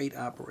 and freight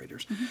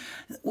operators.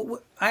 Mm-hmm.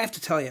 I have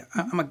to tell you,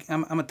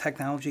 I'm a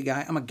technology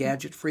guy. I'm a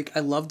gadget freak. I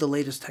love the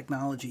latest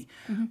technology.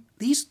 Mm-hmm.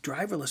 These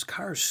driverless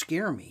cars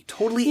scare me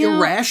totally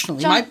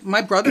irrationally. John,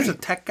 my brother's a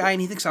tech guy, and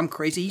he thinks I'm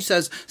crazy. He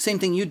says same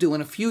thing you do. In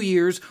a few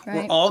years,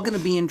 we're all going to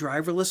be in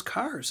driverless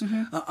cars.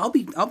 Mm-hmm. I'll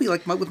be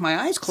like with my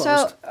eyes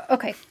closed. So,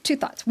 okay, 2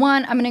 thoughts.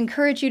 One, I'm going to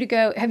encourage you to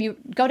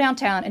go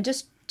downtown and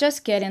just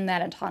get in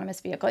that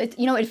autonomous vehicle.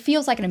 It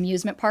feels like an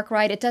amusement park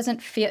ride. It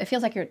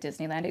feels like you're at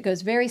Disneyland. It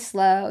goes very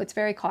slow. It's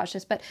very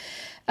cautious, but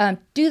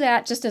do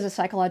that just as a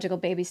psychological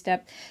baby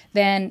step.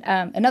 Then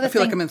another thing. I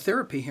feel like I'm in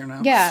therapy here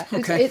now. Yeah,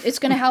 okay. It's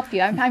going to help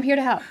you. I'm here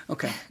to help.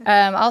 Okay.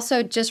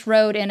 Also just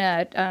rode in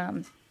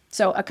a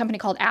company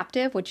called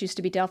Aptiv, which used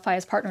to be Delphi,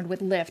 has partnered with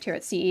Lyft here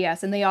at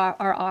CES, and they are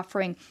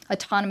offering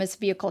autonomous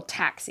vehicle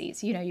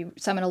taxis. You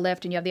summon a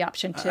Lyft, and you have the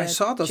option to. I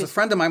saw those. A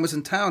friend of mine was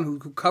in town who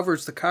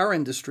covers the car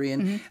industry,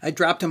 and mm-hmm. I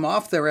dropped him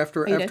off there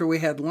after we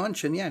had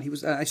lunch, and he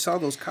was. I saw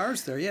those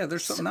cars there. Yeah,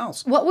 there's something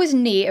else. What was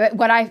neat,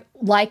 what I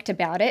liked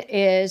about it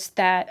is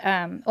that,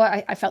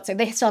 I felt safe.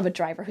 They still have a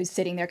driver who's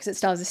sitting there because it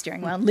still has a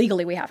steering wheel. And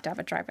legally, we have to have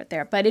a driver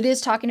there, but it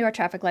is talking to our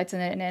traffic lights,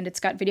 and it's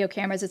got video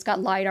cameras, it's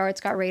got LiDAR, it's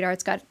got radar,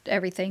 it's got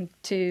everything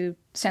to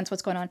sense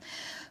what's going on.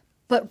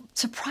 But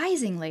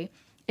surprisingly,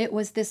 it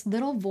was this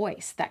little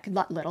voice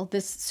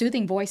this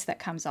soothing voice that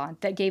comes on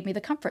that gave me the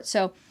comfort.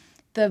 So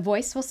the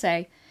voice will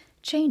say,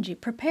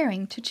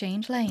 preparing to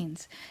change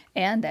lanes.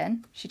 And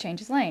then she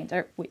changes lanes,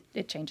 or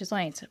it changes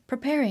lanes.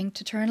 Preparing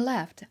to turn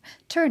left,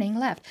 turning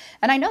left.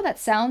 And I know that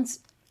sounds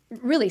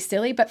really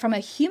silly, but from a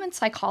human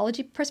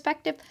psychology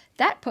perspective,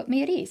 that put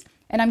me at ease.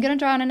 And I'm going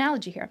to draw an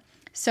analogy here.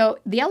 So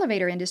the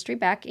elevator industry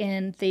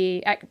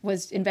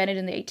was invented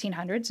in the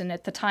 1800s, and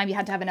at the time you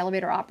had to have an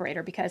elevator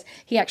operator because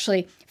he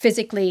actually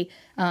physically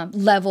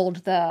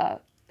leveled the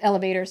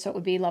elevator so it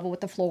would be level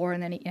with the floor,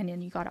 and then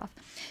you got off.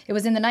 It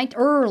was in the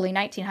early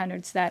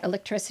 1900s that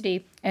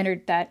electricity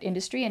entered that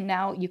industry, and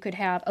now you could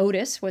have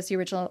Otis was the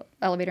original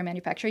elevator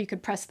manufacturer. You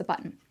could press the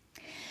button,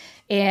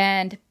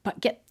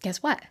 but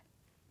guess what?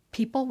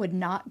 People would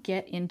not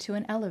get into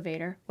an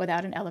elevator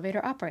without an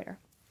elevator operator.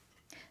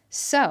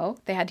 So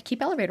they had to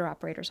keep elevator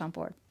operators on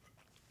board.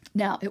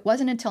 Now, it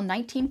wasn't until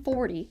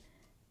 1940,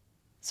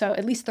 so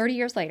at least 30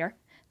 years later,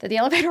 that the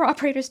elevator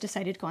operators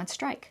decided to go on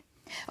strike.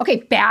 Okay,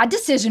 bad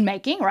decision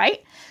making,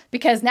 right?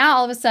 Because now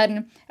all of a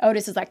sudden,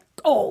 Otis is like,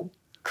 oh,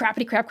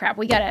 crappity crap.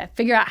 We got to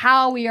figure out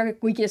how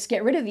we just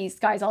get rid of these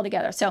guys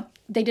altogether. So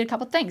they did a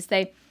couple things.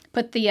 They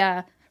put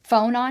the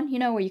phone on,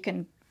 where you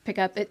can pick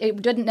up.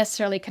 It didn't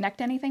necessarily connect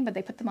to anything, but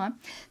they put them on.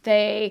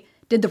 They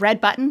did the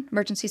red button,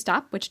 emergency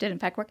stop, which did in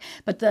fact work.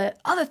 But the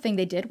other thing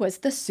they did was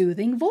the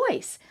soothing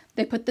voice.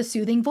 They put the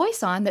soothing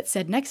voice on that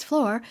said next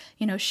floor,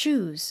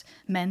 shoes,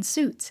 men's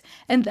suits.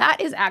 And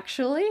that is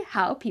actually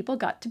how people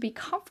got to be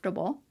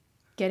comfortable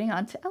getting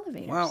onto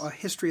elevators. Wow, a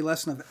history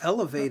lesson of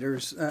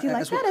elevators. Do you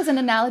like that as an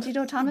analogy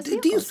to autonomous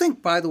vehicles? Do you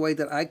think, by the way,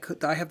 that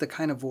I have the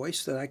kind of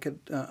voice that I could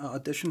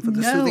audition for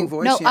the soothing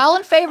voice? No, all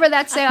in favor of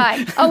that say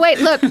aye. Oh, wait,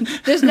 look,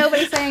 there's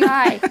nobody saying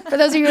aye. For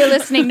those of you who are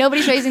listening,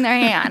 nobody's raising their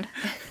hand.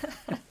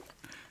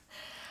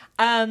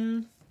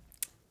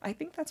 I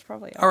think that's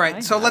probably all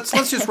right. So let's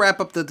just wrap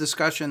up the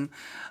discussion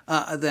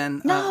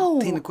then. No,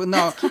 Tina,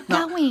 keep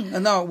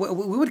going. No,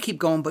 we would keep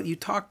going, but you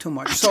talk too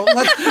much. So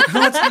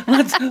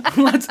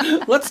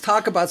let's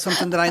talk about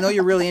something that I know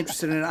you're really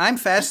interested in. I'm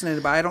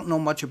fascinated by. I don't know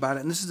much about it,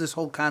 and this is this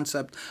whole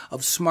concept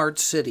of smart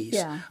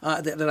cities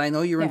that I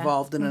know you're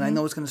involved in, and I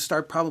know it's going to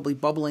start probably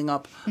bubbling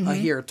up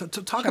here. To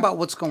talk about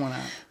what's going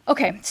on.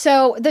 Okay,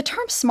 so the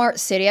term smart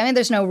city,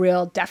 there's no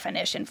real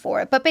definition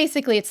for it, but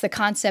basically it's the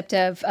concept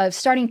of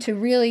starting to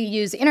really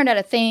use the Internet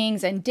of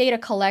Things and data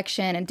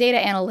collection and data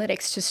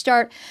analytics to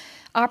start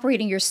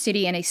operating your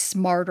city in a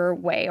smarter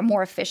way, a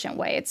more efficient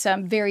way. It's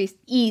very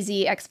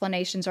easy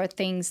explanations are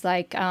things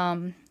like,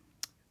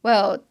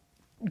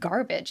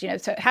 garbage,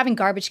 so having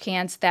garbage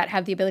cans that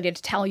have the ability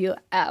to tell you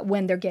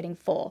when they're getting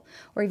full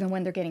or even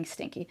when they're getting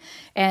stinky,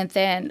 and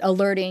then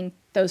alerting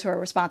those who are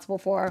responsible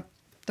for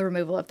the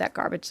removal of that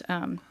garbage,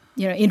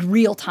 in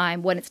real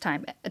time when it's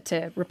time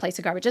to replace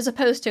the garbage, as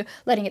opposed to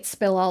letting it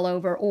spill all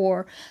over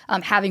or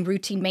having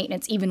routine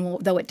maintenance, even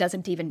though it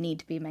doesn't even need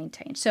to be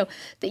maintained. So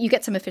that you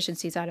get some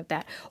efficiencies out of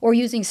that. Or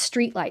using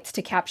streetlights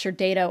to capture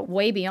data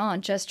way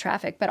beyond just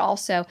traffic, but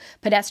also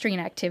pedestrian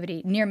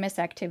activity, near-miss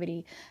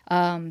activity,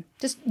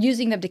 just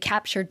using them to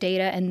capture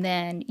data and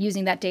then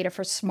using that data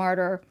for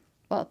smarter,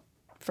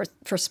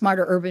 for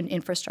smarter urban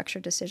infrastructure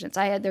decisions.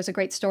 There's a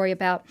great story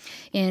about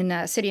in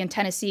a city in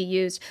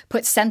Tennessee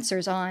put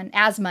sensors on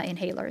asthma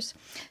inhalers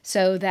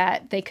so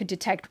that they could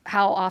detect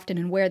how often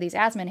and where these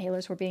asthma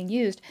inhalers were being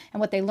used.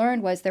 And what they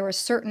learned was there were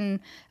certain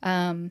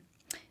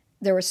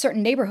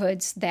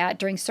neighborhoods that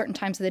during certain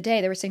times of the day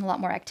they were seeing a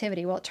lot more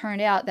activity. Well, it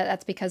turned out that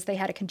that's because they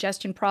had a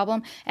congestion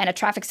problem and a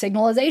traffic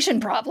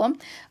signalization problem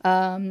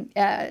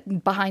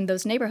behind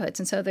those neighborhoods.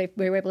 And so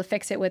we were able to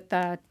fix it with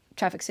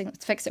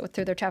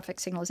through their traffic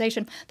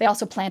signalization. They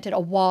also planted a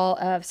wall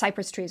of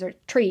cypress trees or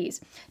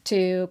trees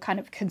to kind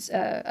of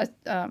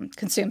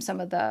consume some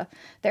of the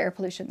air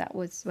pollution that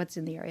was what's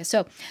in the area.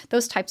 So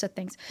those types of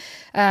things.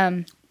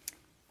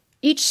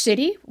 Each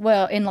city,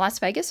 in Las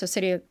Vegas, so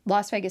City of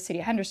Las Vegas, City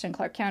of Henderson,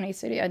 Clark County,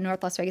 City of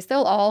North Las Vegas,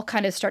 they'll all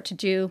kind of start to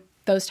do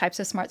those types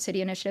of smart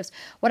city initiatives.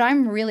 What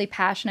I'm really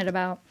passionate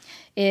about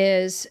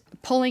is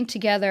pulling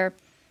together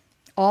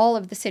all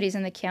of the cities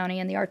in the county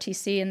and the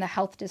RTC and the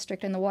health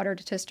district and the water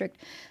district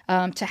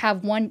to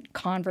have one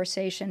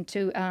conversation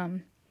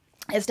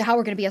as to how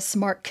we're going to be a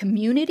smart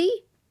community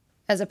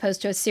as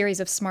opposed to a series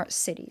of smart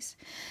cities.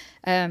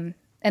 And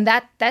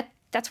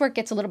that's where it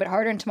gets a little bit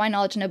harder. And to my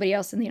knowledge, nobody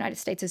else in the United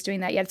States is doing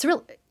that yet.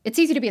 It's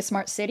easy to be a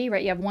smart city,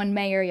 right? You have one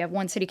mayor, you have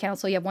one city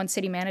council, you have one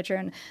city manager,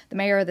 and the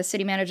mayor or the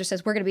city manager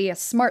says, we're going to be a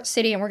smart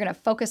city and we're going to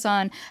focus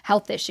on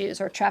health issues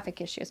or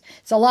traffic issues.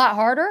 It's a lot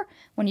harder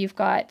when you've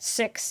got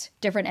 6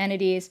 different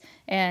entities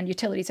and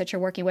utilities that you're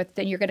working with.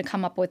 Then you're going to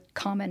come up with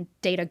common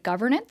data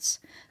governance,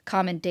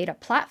 common data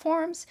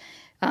platforms,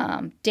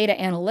 data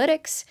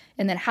analytics,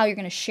 and then how you're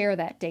going to share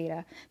that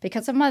data.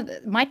 Because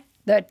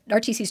the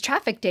RTC's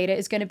traffic data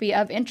is going to be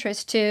of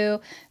interest to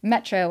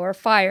Metro or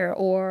Fire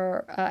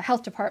or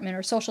Health Department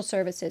or Social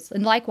Services.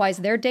 And likewise,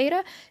 their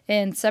data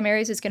in some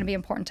areas is going to be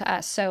important to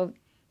us. So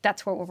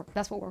that's what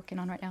we're working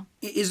on right now.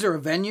 Is there a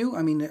venue?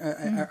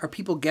 Are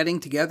people getting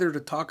together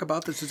to talk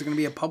about this? Is it going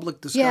to be a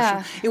public discussion?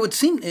 Yeah. It would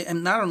seem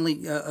not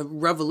only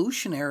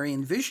revolutionary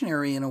and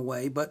visionary in a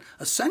way, but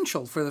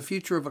essential for the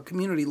future of a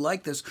community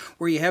like this,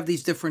 where you have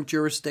these different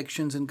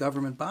jurisdictions and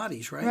government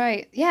bodies, right?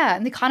 Right. Yeah,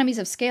 and the economies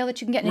of scale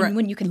that you can get, and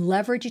when you can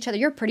leverage each other,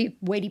 you're a pretty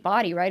weighty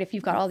body, right? If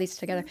you've got all these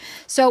together.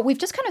 So we've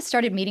just kind of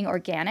started meeting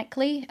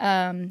organically.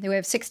 We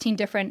have 16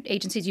 different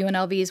agencies.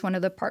 UNLV is one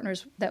of the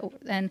partners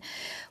and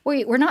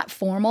we're not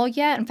formal. formal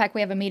yet. In fact,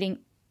 we have a meeting.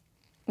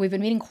 We've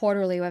been meeting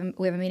quarterly. We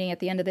have a meeting at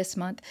the end of this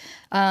month.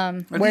 Are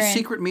these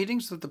secret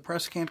meetings that the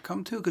press can't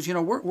come to? Because,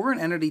 we're an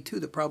entity, too,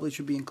 that probably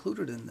should be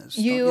included in this,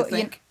 don't you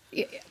think?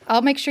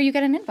 I'll make sure you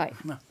get an invite.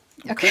 No.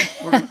 Okay.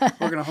 We're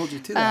going to hold you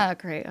to that.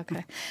 Great.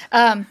 Okay.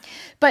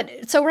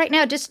 But so right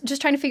now,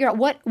 just trying to figure out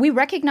what we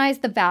recognize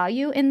the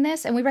value in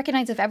this, and we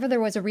recognize if ever there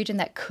was a region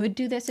that could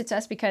do this, it's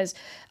us because,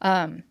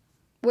 there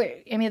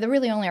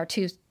really only are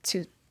two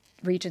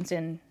regions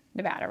in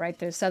Nevada, right?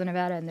 There's Southern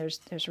Nevada and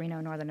there's Reno,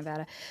 Northern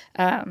Nevada.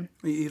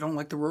 You don't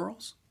like the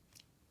rurals?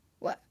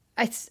 What?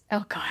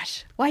 Oh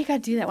gosh, why you gotta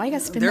do that? Why you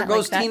gotta spin there that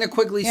goes like Tina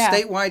Quigley's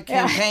statewide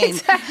campaign.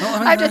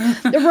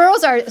 The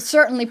rurals are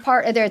certainly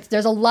part.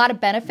 There's a lot of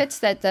benefits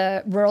that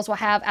the rurals will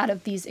have out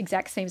of these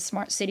exact same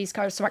smart cities,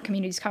 smart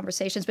communities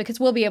conversations, because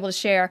we'll be able to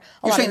share.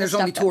 You're saying there's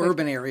only two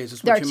urban areas?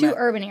 Is what there are two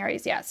urban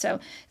areas, yeah.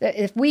 So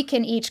if we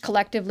can each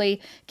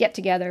collectively get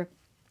together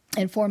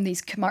and form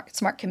these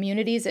smart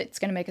communities, it's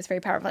going to make us very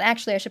powerful. And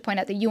actually, I should point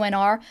out the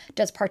UNR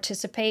does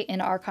participate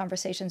in our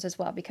conversations as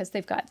well because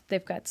they've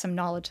got some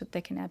knowledge that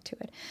they can add to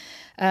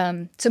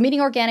it. So meeting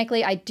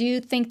organically, I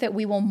do think that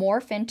we will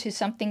morph into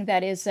something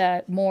that is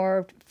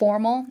more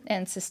formal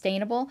and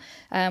sustainable.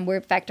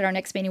 In fact, at our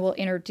next meeting, we'll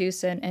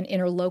introduce an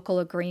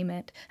interlocal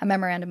agreement, a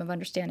memorandum of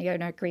understanding,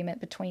 an agreement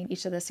between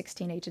each of the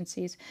 16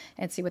 agencies,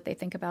 and see what they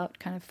think about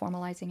kind of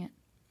formalizing it.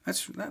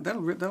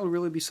 That'll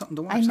really be something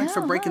to watch. Thanks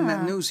for breaking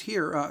that news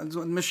here.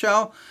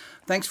 Michelle,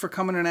 thanks for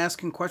coming and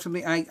asking questions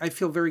of me. I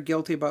feel very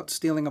guilty about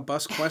stealing a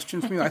bus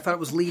question from you. I thought it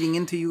was leading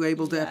into you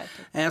able to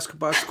ask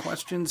bus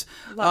questions.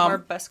 A lot more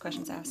bus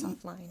questions asked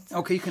offline.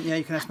 Okay, you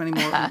can ask many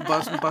more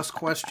bus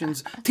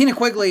questions. Tina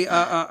Quigley,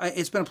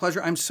 it's been a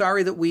pleasure. I'm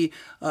sorry that we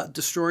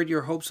destroyed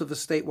your hopes of a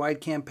statewide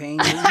campaign.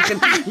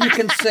 You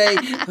can say,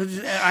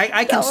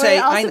 I can say,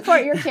 I'll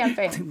support your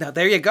campaign. Now,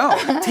 there you go.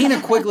 Tina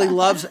Quigley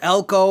loves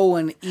Elko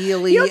and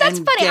Ely that's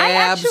and funny.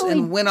 Gabs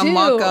and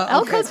Winnemucca.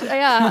 Elko's,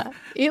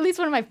 Ely's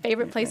one of my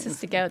favorite places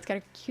to go. It's got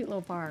a cute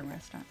little bar and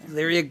restaurant there.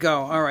 There you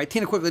go. All right,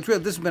 Tina Quigley, this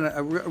has been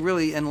a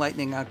really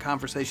enlightening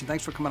conversation.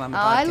 Thanks for coming on the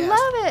podcast. I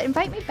love it.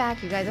 Invite me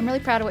back, you guys. I'm really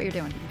proud of what you're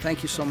doing.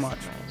 Thank you so much.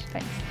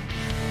 Thanks.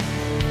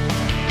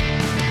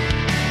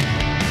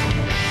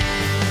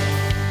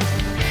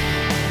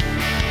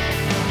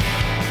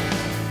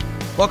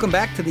 Welcome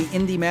back to the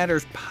Indy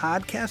Matters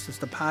podcast. It's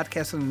the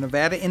podcast of the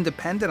Nevada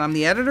Independent. I'm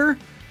the editor,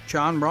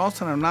 John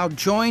Ralston. I'm now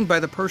joined by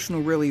the person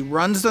who really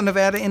runs the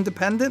Nevada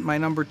Independent, my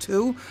number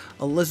 2,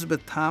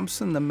 Elizabeth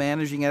Thompson, the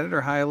managing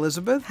editor. Hi,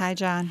 Elizabeth. Hi,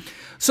 John.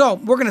 So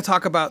we're going to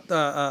talk about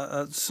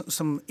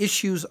some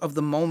issues of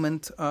the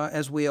moment,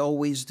 as we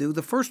always do.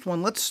 The first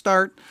one, let's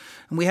start,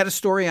 and we had a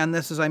story on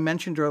this, as I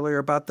mentioned earlier,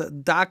 about the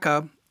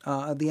DACA,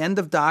 the end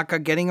of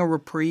DACA, getting a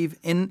reprieve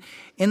in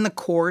the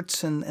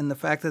courts, and the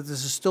fact that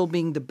this is still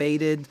being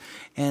debated,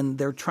 and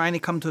they're trying to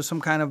come to some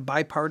kind of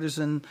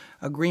bipartisan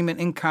agreement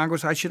in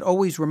Congress. I should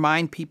always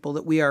remind people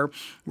that we are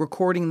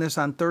recording this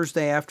on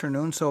Thursday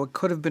afternoon, so it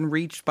could have been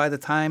reached by the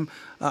time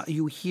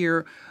you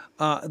hear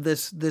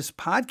this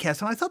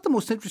podcast. And I thought the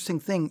most interesting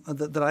thing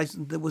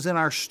that was in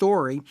our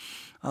story,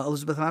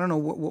 Elizabeth, and I don't know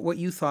what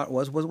you thought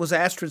was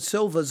Astrid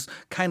Silva's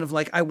kind of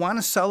like, I want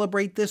to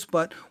celebrate this,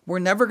 but we're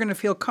never going to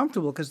feel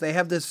comfortable because they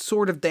have this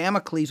sword of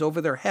Damocles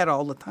over their head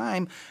all the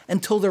time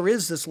until there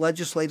is this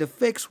legislative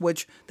fix,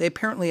 which they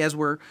apparently, as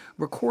we're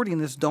recording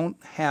this,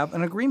 don't have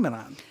an agreement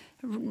on.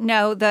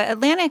 No, the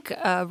Atlantic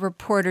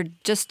reported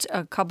just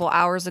a couple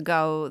hours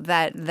ago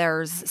that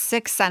there's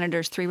 6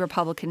 senators, 3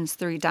 Republicans,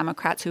 3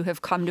 Democrats, who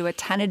have come to a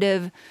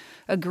tentative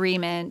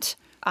agreement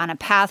on a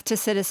path to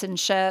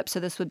citizenship. So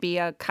this would be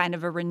a kind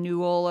of a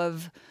renewal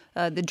of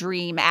the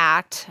DREAM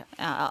Act,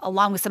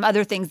 along with some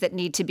other things that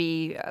need to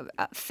be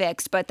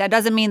fixed. But that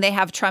doesn't mean they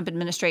have Trump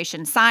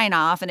administration sign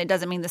off, and it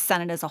doesn't mean the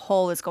Senate as a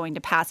whole is going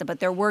to pass it. But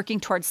they're working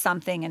towards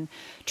something, and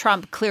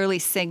Trump clearly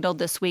signaled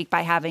this week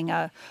by having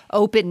an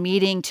open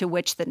meeting to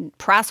which the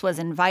press was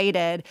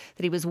invited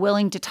that he was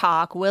willing to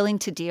talk, willing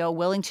to deal,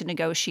 willing to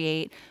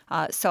negotiate.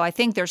 So I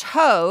think there's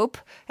hope,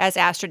 as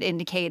Astrid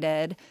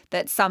indicated,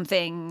 that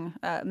something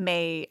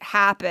may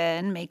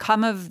happen, may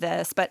come of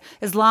this. But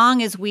as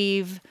long as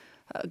we've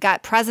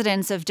got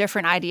presidents of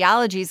different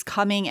ideologies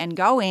coming and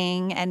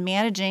going and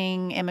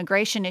managing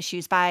immigration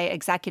issues by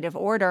executive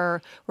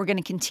order, we're going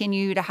to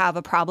continue to have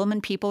a problem,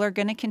 and people are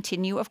going to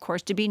continue, of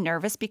course, to be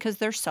nervous because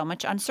there's so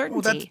much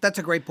uncertainty. Well, that's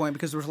a great point,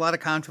 because there was a lot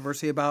of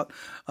controversy about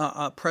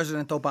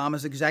President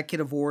Obama's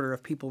executive order,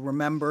 if people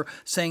remember,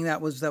 saying that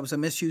was a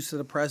misuse of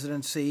the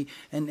presidency,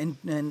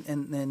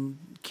 and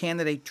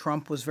candidate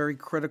Trump was very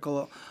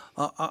critical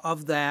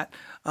of that.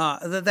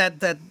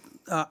 That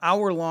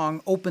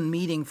hour-long open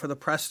meeting for the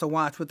press to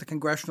watch with the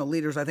congressional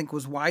leaders, I think,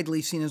 was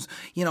widely seen as,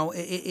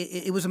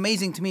 it was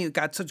amazing to me. It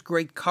got such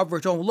great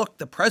coverage. Oh, look,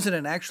 the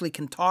president actually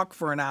can talk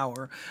for an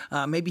hour.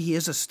 Maybe he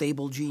is a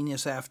stable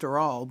genius after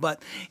all.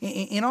 But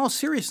in all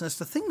seriousness,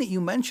 the thing that you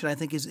mentioned, I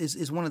think,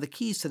 is one of the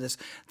keys to this,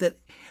 that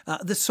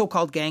this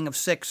so-called Gang of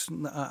Six,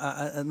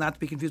 not to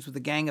be confused with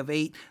the Gang of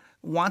Eight,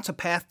 wants a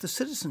path to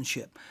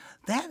citizenship.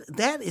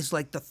 That is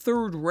like the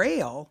third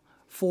rail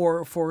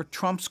for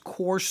Trump's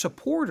core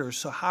supporters.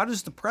 So how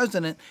does the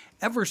president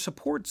ever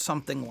support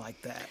something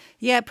like that?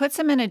 Yeah, it puts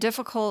him in a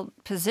difficult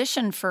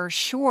position for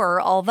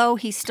sure, although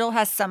he still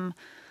has some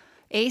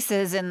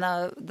aces in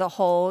the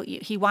hole.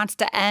 He wants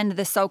to end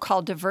the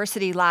so-called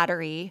diversity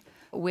lottery,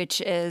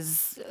 which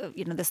is,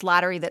 this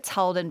lottery that's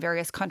held in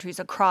various countries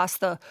across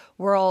the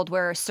world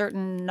where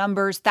certain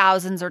numbers,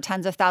 thousands or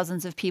tens of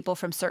thousands of people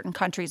from certain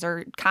countries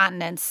or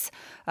continents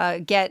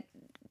get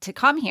to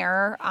come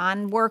here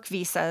on work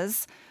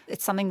visas.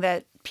 It's something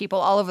that people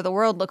all over the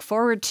world look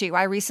forward to.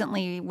 I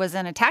recently was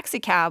in a taxi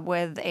cab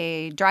with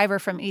a driver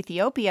from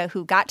Ethiopia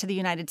who got to the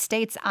United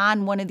States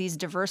on one of these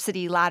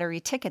diversity lottery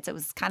tickets. It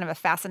was kind of a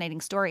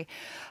fascinating story.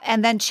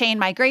 And then chain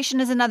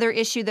migration is another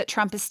issue that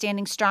Trump is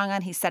standing strong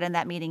on. He said in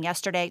that meeting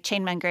yesterday,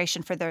 chain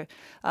migration, for the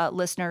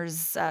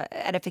listeners'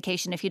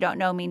 edification, if you don't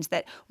know, means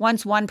that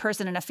once one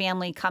person in a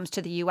family comes to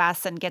the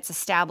U.S. and gets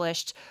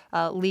established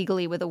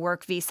legally with a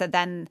work visa,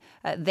 then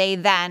they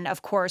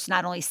of course,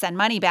 not only send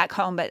money back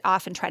home, but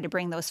often try to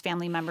bring those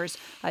family members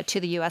to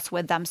the U.S.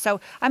 with them.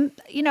 So,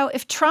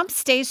 if Trump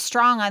stays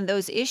strong on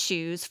those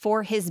issues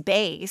for his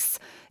base,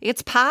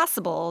 it's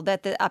possible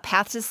that a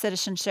path to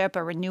citizenship,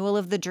 a renewal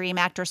of the DREAM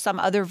Act, or some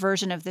other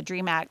version of the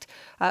DREAM Act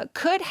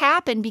could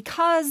happen,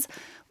 because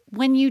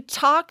when you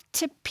talk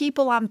to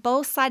people on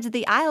both sides of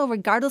the aisle,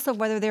 regardless of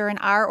whether they're an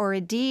R or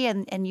a D,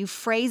 and you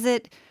phrase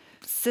it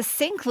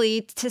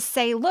succinctly to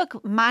say,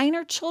 look,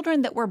 minor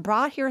children that were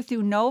brought here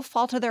through no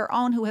fault of their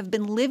own, who have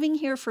been living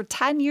here for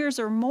 10 years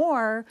or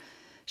more,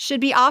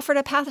 should be offered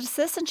a path to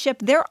citizenship.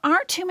 There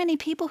aren't too many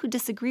people who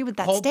disagree with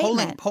that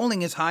statement.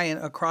 Polling is high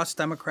across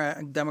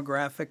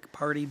demographic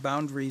party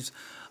boundaries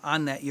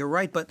on that. You're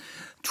right. But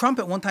Trump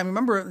at one time,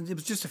 remember, it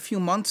was just a few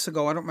months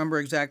ago, I don't remember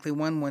exactly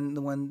when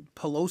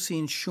Pelosi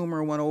and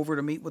Schumer went over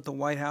to meet with the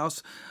White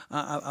House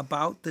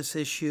about this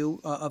issue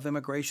of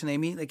immigration.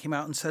 They came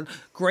out and said,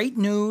 great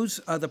news,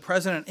 the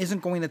president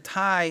isn't going to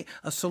tie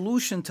a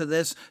solution to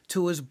this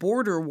to his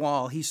border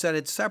wall. He said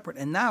it's separate.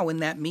 And now in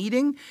that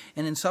meeting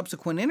and in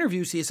subsequent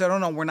interviews, he said, oh,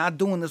 no, we're not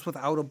doing this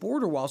without a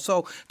border wall.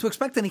 So to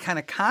expect any kind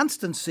of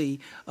constancy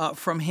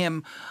from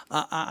him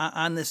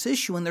on this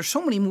issue, and there's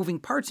so many moving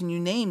parts, and you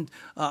named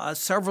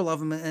several of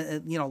them.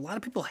 A lot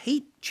of people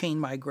hate chain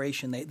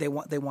migration. They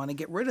want to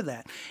get rid of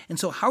that. And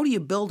so how do you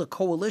build a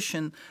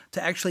coalition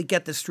to actually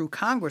get this through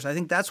Congress? I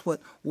think that's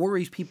what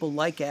worries people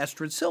like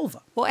Astrid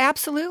Silva. Well,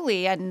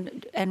 absolutely,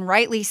 and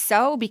rightly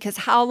so, because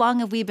how long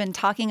have we been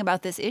talking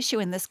about this issue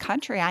in this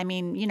country? I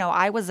mean,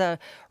 I was a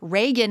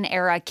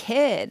Reagan-era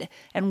kid,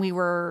 and we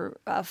were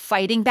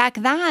fighting back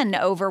then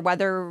over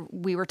whether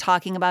we were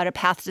talking about a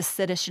path to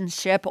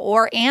citizenship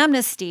or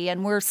amnesty,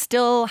 and we're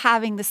still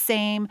having the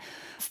same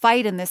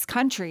fight in this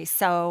country.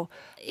 So,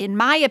 in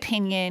my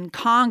opinion,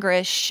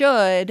 Congress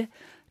should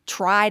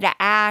try to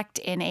act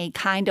in a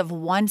kind of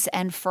once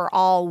and for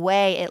all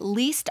way, at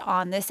least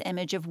on this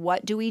image of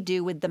what do we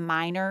do with the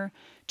minor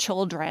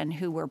children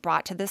who were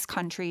brought to this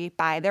country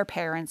by their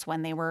parents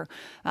when they were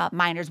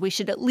minors. We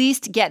should at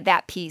least get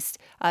that piece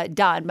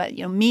done. But,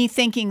 me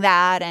thinking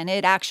that and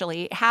it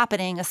actually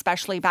happening,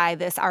 especially by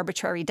this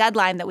arbitrary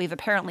deadline that we've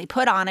apparently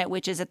put on it,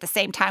 which is at the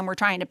same time we're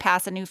trying to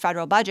pass a new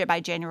federal budget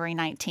by January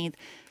 19th,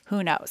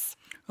 who knows?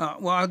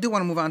 Well, I do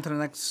want to move on to the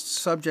next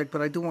subject,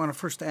 but I do want to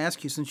first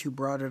ask you, since you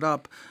brought it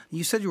up,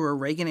 you said you were a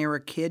Reagan-era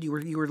kid. You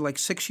were like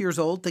 6 years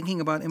old thinking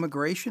about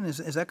immigration.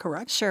 Is that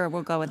correct? Sure,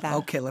 we'll go with that.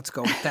 Okay, let's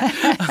go with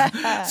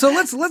that. So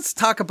let's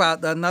talk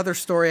about another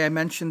story I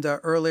mentioned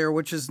earlier,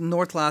 which is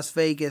North Las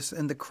Vegas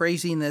and the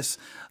craziness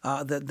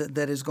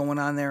that is going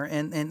on there.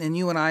 And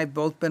you and I have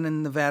both been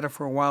in Nevada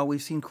for a while.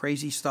 We've seen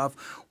crazy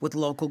stuff with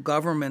local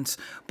governments.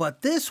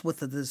 But this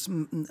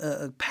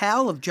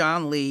pal of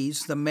John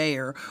Lee's, the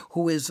mayor,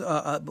 who is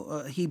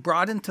he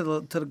brought into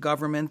the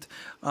government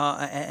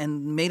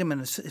and made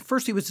him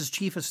first he was his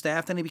chief of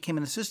staff, then he became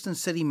an assistant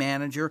city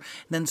manager,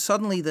 and then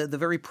suddenly the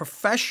very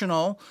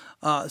professional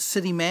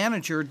city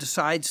manager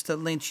decides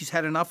she's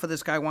had enough of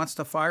this guy, wants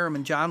to fire him,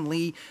 and John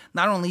Lee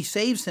not only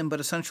saves him but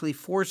essentially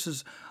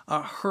forces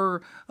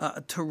her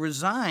to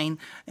resign.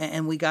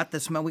 And we got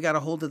a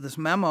hold of this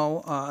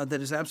memo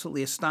that is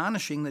absolutely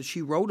astonishing that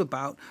she wrote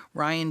about.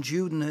 Ryan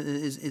Juden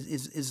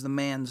is the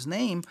man's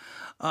name.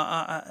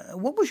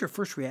 What was your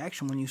first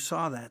reaction when you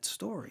saw that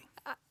story?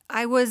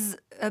 I was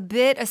a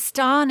bit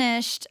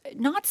astonished,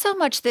 not so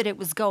much that it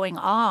was going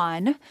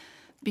on,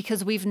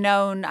 because we've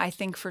known, I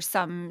think, for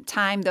some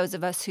time, those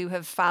of us who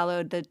have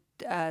followed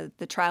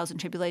the trials and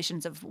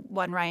tribulations of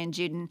one Ryan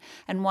Juden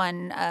and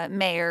one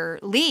Mayor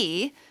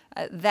Lee,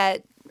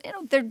 that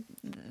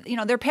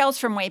they're pals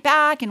from way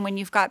back. And when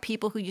you've got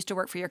people who used to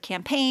work for your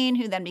campaign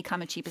who then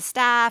become a chief of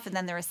staff and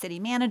then they're a city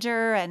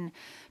manager, and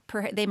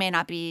they may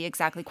not be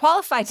exactly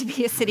qualified to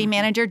be a city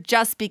manager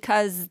just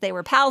because they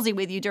were palsy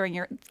with you during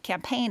your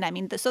campaign. I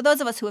mean, so those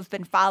of us who have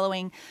been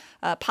following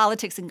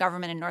politics and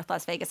government in North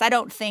Las Vegas, I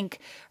don't think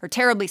are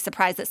terribly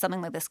surprised that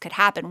something like this could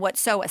happen.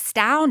 What's so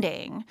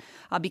astounding,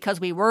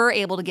 because we were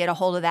able to get a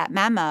hold of that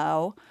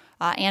memo,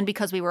 and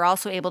because we were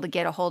also able to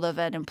get a hold of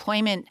an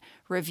employment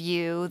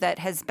review that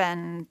has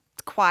been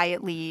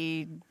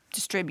quietly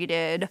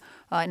distributed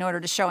in order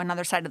to show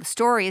another side of the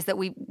story is that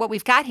what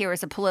we've got here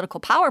is a political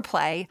power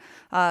play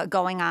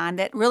going on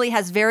that really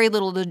has very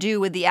little to do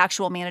with the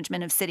actual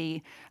management of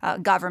city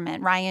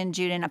government. Ryan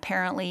Juden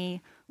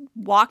apparently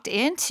walked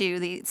into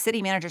the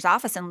city manager's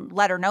office and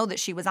let her know that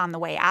she was on the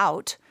way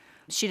out.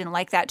 She didn't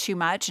like that too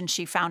much, and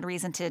she found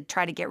reason to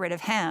try to get rid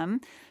of him.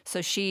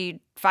 So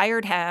she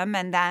fired him,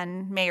 and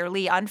then Mayor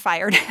Lee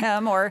unfired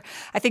him, or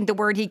I think the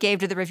word he gave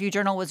to the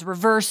Review-Journal was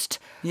reversed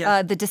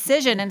the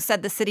decision and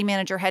said the city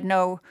manager had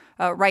no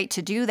right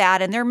to do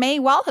that. And there may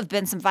well have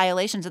been some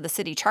violations of the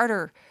city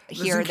charter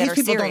here that are serious. In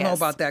case people don't know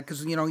about that,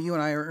 because you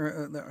and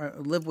I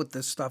live with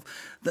this stuff.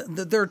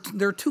 There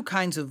are two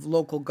kinds of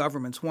local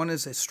governments. One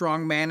is a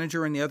strong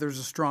manager, and the other is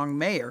a strong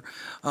mayor,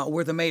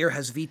 where the mayor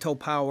has veto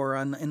power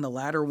in the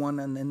latter one,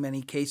 and in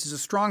many cases, a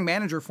strong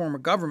manager form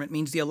of government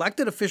means the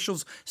elected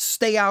officials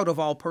stay out of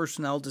all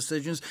personnel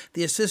decisions.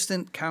 The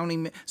assistant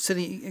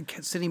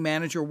city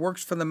manager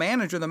works for the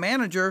manager. The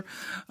manager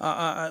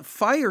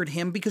fired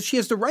him because she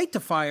has the right to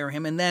fire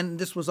him, and then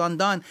this was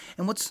undone.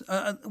 And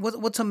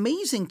what's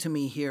amazing to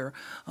me here,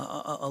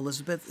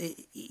 Elizabeth,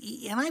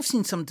 and I've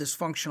seen some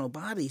dysfunctional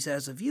bodies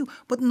as of you,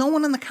 but no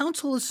one on the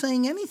council is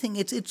saying anything.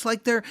 It's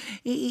like they're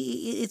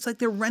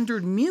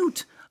rendered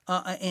mute.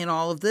 In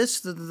all of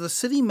this, the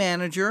city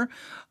manager,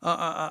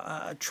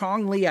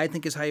 Chong Lee, I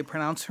think is how you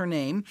pronounce her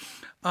name,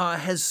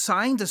 has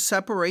signed a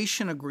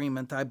separation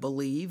agreement, I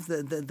believe,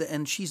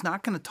 and she's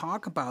not going to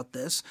talk about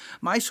this.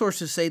 My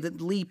sources say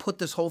that Lee put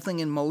this whole thing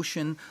in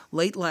motion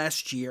late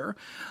last year,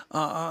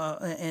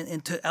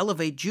 and to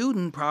elevate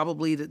Juden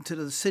probably to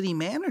the city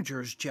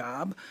manager's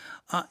job.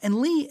 And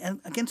Lee,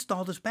 against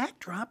all this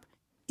backdrop,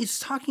 is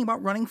talking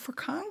about running for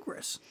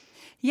Congress.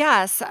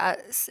 Yes,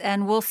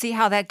 and we'll see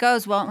how that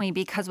goes, won't we?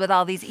 Because with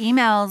all these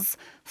emails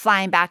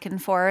flying back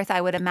and forth, I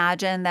would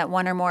imagine that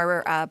one or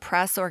more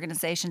press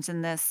organizations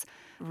in this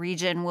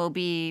region will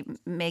be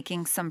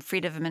making some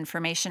Freedom of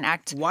Information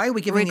Act Why are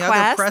we giving requests. The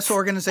other press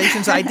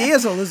organizations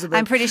ideas, Elizabeth?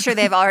 I'm pretty sure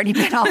they've already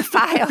been all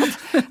filed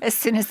as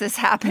soon as this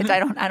happened.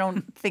 I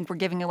don't think we're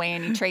giving away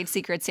any trade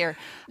secrets here.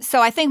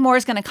 So I think more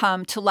is going to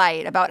come to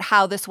light about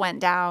how this went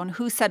down,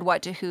 who said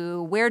what to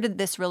who, where did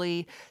this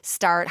really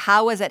start,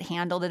 how was it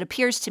handled. It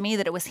appears to me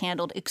that it was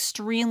handled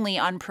extremely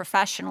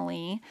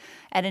unprofessionally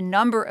at a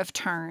number of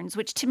turns,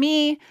 which to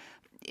me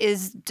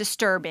is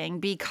disturbing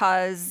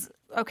because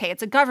okay,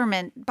 it's a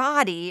government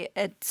body.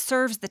 It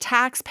serves the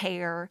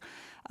taxpayer,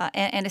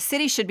 and a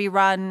city should be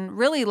run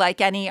really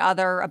like any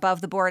other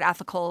above-the-board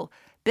ethical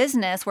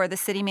business where the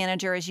city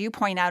manager, as you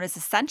point out, is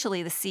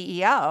essentially the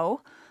CEO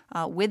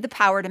with the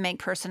power to make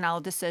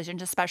personnel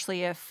decisions,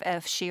 especially if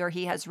she or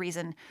he has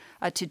reason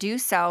to do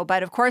so.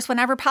 But, of course,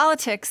 whenever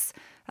politics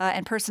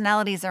and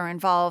personalities are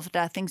involved,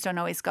 things don't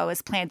always go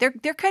as planned.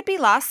 There could be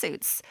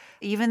lawsuits,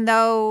 even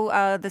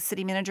though the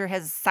city manager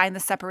has signed the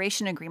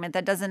separation agreement.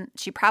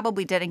 She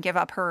probably didn't give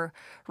up her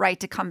right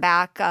to come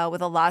back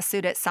with a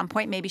lawsuit at some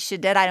point. Maybe she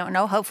did. I don't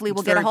know. Hopefully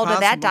we'll get a hold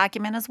of that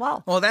document as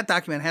well. Well, that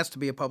document has to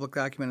be a public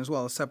document as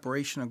well, a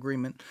separation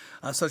agreement.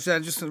 So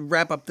just to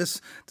wrap up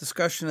this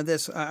discussion of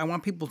this, I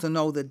want people to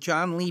know that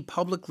John Lee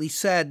publicly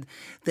said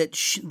that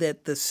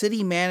that the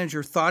city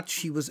manager thought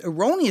she was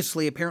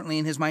erroneously, apparently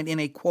in his mind, in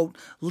a, quote,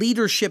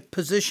 leadership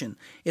position.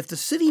 If the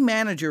city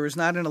manager is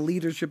not in a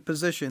leadership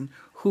position,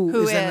 who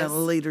is in a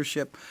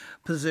leadership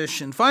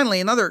position? Finally,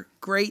 another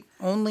great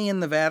only in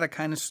Nevada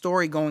kind of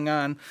story going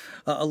on,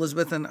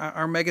 Elizabeth, and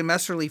our Megan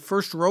Messerly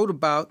first wrote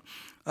about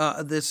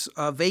this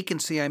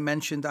vacancy I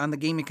mentioned on the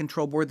Gaming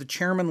Control Board. The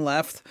chairman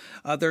left.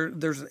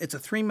 It's a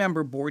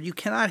 3-member board. You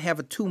cannot have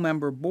a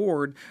 2-member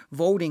board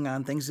voting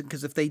on things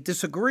because if they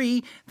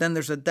disagree, then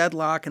there's a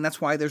deadlock, and that's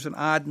why there's an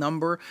odd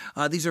number.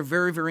 These are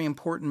very, very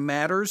important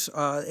matters.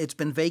 It's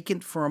been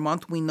vacant for a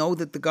month. We know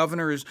that the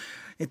governor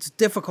it's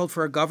difficult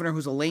for a governor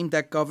who's a lame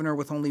duck governor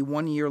with only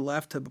 1 year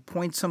left to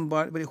appoint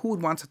somebody who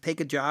would want to take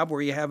a job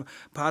where you have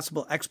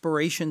possible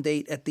expiration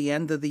date at the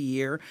end of the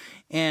year.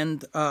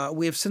 And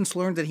we have since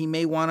learned that he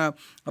may want to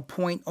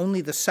appoint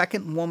only the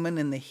second woman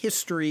in the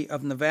history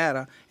of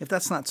Nevada, if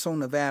that's not so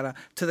Nevada,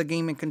 to the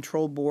Gaming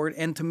Control Board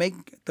and to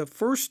make the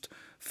first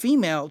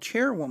female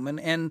chairwoman.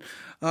 And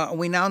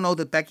we now know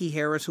that Becky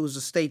Harris, who is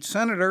a state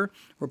senator,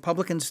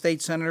 Republican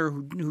state senator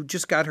who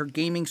just got her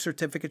gaming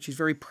certificate, she's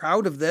very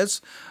proud of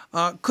this,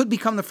 could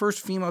become the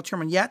first female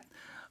chairman. Yet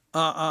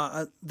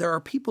there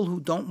are people who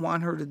don't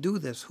want her to do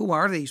this. Who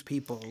are these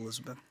people,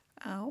 Elizabeth?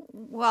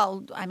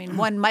 Well, I mean,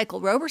 one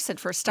Michael Roberson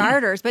for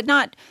starters, but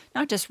not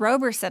just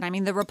Roberson. I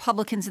mean, the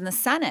Republicans in the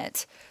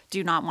Senate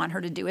do not want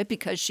her to do it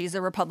because she's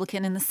a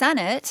Republican in the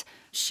Senate.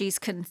 She's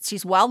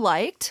well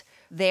liked.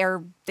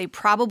 They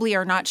probably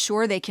are not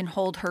sure they can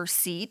hold her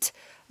seat,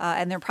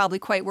 and they're probably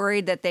quite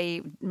worried that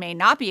they may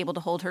not be able to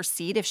hold her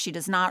seat if she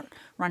does not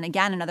run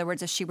again. In other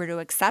words, if she were to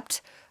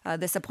accept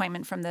this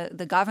appointment from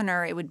the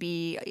governor, it would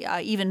be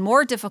even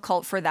more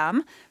difficult for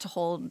them to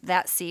hold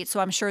that seat.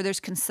 So I'm sure there's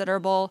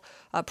considerable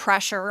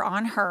pressure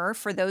on her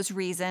for those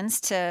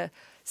reasons to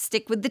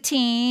stick with the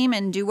team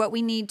and do what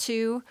we need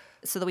to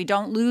so that we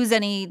don't lose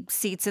any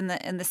seats in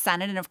the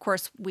Senate. And of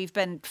course, we've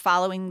been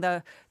following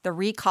the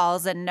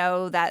recalls and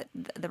know that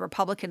the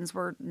Republicans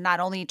were not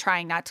only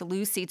trying not to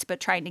lose seats, but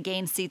trying to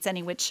gain seats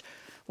any which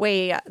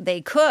way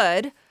they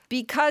could,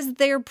 because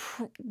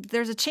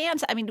there's a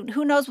chance. I mean,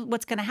 who knows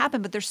what's going to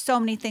happen, but there's so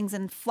many things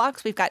in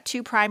flux. We've got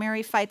 2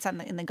 primary fights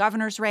in the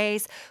governor's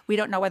race. We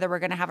don't know whether we're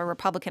going to have a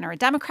Republican or a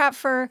Democrat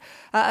for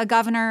a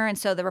governor. And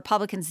so the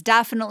Republicans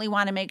definitely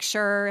want to make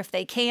sure, if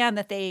they can,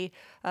 that they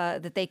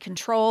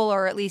control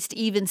or at least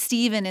even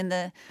Steven in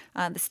the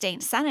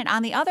state Senate.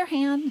 On the other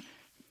hand,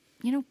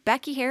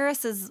 Becky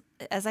Harris is,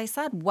 as I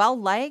said,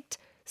 well-liked,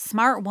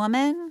 smart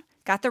woman,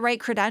 got the right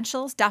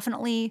credentials,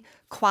 definitely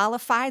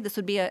qualified. This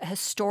would be a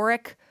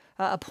historic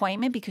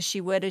appointment because she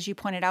would, as you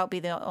pointed out,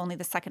 be only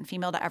the second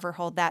female to ever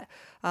hold that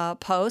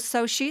post.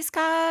 So she's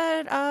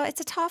got, it's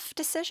a tough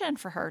decision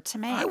for her to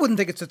make. I wouldn't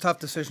think it's a tough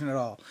decision at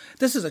all.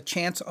 This is a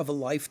chance of a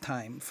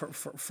lifetime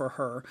for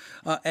her.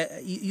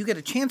 You get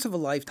a chance of a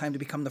lifetime to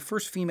become the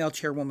first female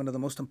chairwoman of the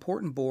most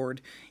important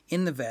board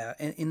in Nevada,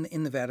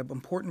 in Nevada,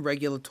 important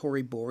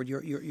regulatory board.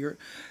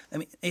 I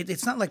mean,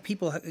 it's not like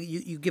people,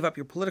 you give up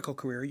your political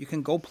career. You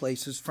can go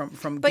places from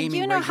But gaming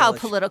you know regulation. how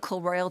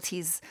political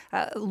loyalties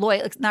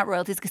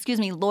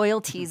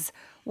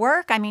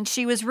work. I mean,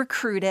 she was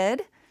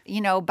recruited,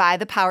 by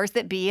the powers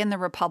that be in the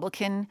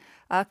Republican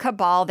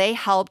cabal. They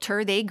helped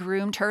her, they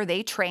groomed her,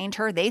 they trained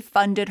her, they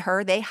funded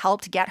her, they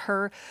helped get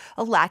her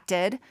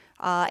elected.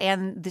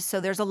 So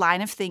there's a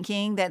line of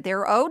thinking that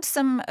they're owed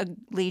some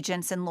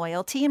allegiance and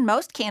loyalty, and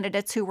most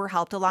candidates who were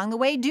helped along the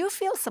way do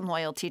feel some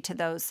loyalty to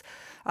those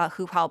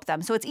who helped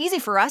them. So it's easy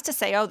for us to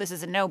say, oh, this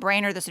is a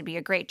no-brainer, this would be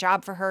a great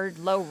job for her,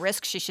 low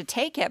risk, she should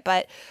take it.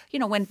 But,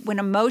 when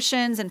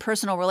emotions and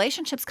personal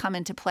relationships come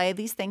into play,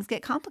 these things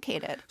get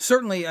complicated.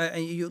 Certainly,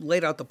 you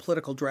laid out the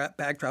political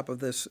backdrop of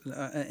this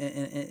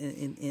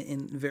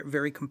in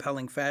very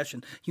compelling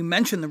fashion. You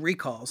mentioned the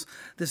recalls.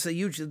 This is a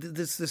huge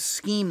this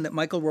scheme that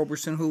Michael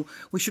Roberson, who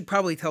we should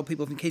probably tell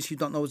people in case you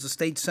don't know is a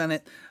state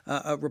Senate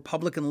a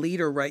Republican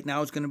leader right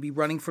now, is going to be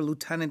running for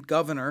lieutenant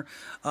governor.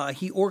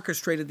 He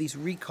orchestrated these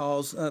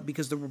recalls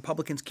because the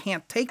Republicans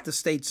can't take the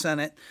state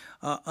Senate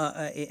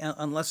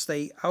unless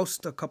they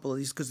oust a couple of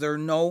these, because there are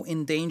no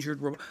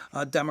endangered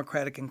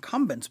Democratic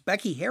incumbents.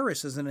 Becky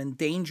Harris is an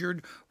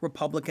endangered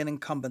Republican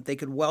incumbent. They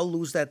could well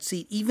lose that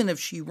seat even if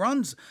she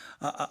runs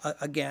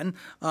again.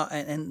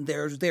 And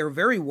they're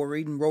very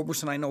worried, and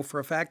Roberson, I know for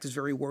a fact, is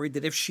very worried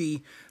that if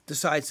she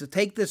decides to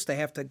take this, they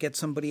have to get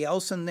somebody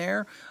else in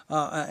there,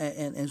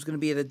 and is going to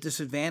be at a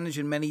disadvantage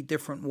in many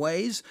different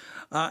ways.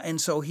 And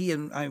so he,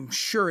 I'm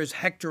sure, is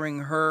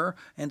hectoring her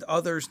and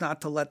others not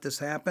to let this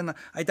happen.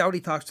 I doubt he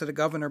talks to the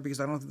governor, because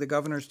I don't think the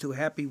governor's too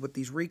happy with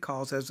these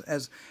recalls,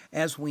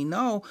 as we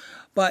know.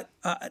 But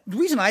the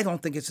reason I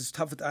don't think it's as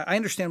tough, I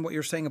understand what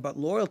you're saying about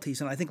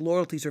loyalties, and I think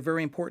loyalties are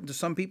very important to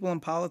some people in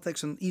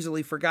politics and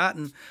easily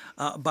forgotten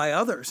by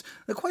others.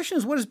 The question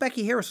is, what does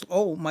Becky Harris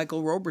owe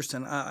Michael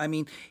Roberson? I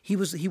mean, he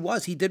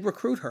did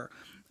recruit her.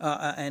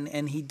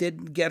 And he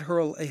did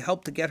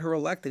help to get her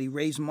elected. He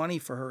raised money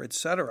for her,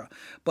 etc.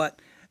 But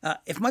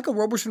if Michael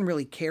Roberson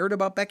really cared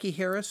about Becky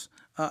Harris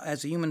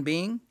as a human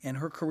being and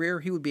her career,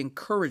 he would be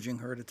encouraging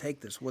her to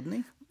take this, wouldn't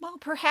he? Well,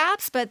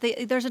 perhaps, but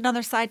there's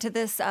another side to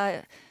this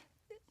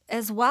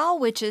as well,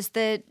 which is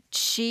that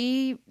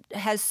she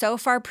has so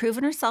far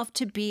proven herself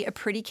to be a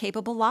pretty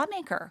capable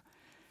lawmaker.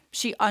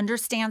 She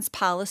understands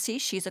policy.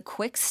 She's a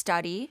quick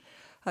study.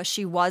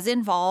 She was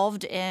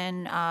involved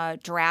in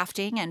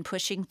drafting and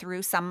pushing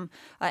through some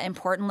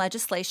important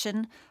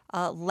legislation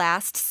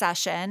last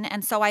session.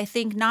 And so I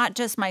think not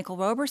just Michael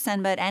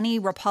Roberson, but any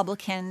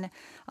Republican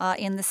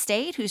in the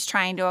state who's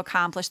trying to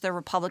accomplish the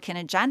Republican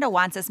agenda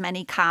wants as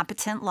many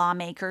competent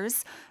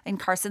lawmakers in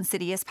Carson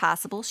City as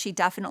possible. She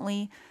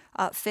definitely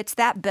fits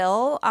that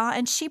bill.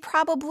 And she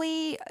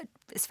probably,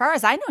 as far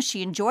as I know,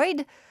 she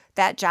enjoyed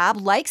that job,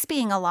 likes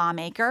being a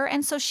lawmaker.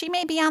 And so she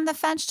may be on the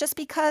fence just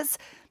because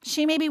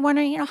she may be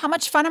wondering, how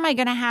much fun am I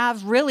going to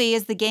have really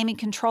as the gaming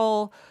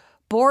control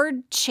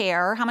board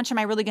chair? How much am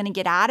I really going to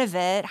get out of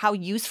it? How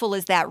useful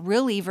is that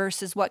really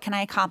versus what can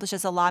I accomplish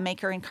as a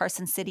lawmaker in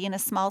Carson City in a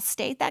small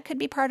state? That could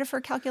be part of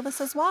her calculus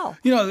as well.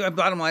 The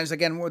bottom line is,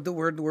 again,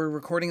 we're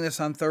recording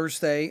this on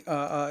Thursday.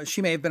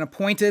 She may have been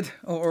appointed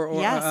or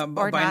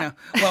by not. now.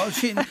 Well,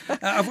 she,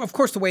 of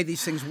course, the way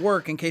these things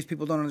work, in case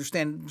people don't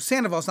understand,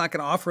 Sandoval's not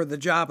going to offer her the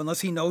job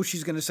unless he knows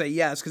she's going to say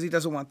yes, because he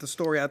doesn't want the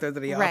story out there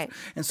that he right. offered.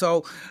 And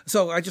so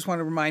I just want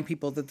to remind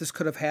people that this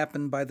could have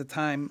happened by the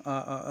time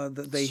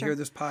that they hear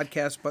this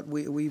podcast. But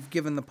we've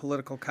given the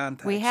political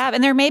context. We have.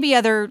 And there may be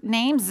other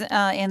names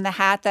in the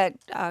hat that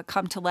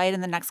come to light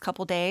in the next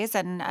couple days.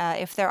 And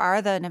if there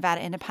are, the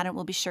Nevada Independent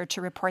will be sure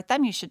to report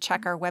them. You should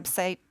check our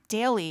website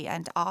daily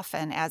and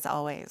often, as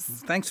always.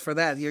 Thanks for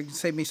that. You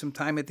saved me some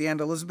time at the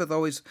end. Elizabeth,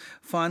 always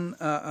fun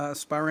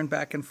sparring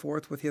back and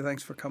forth with you.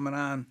 Thanks for coming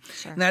on.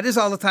 Sure. And that is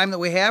all the time that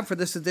we have for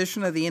this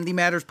edition of the Indie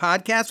Matters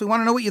podcast. We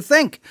want to know what you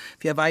think.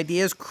 If you have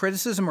ideas,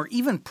 criticism, or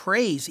even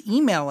praise,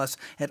 email us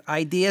at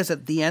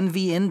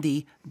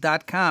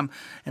ideas@thenvindy.com.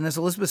 And as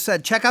Elizabeth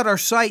said, check out our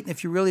site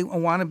if you really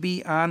want to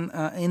be on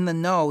in the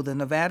know, the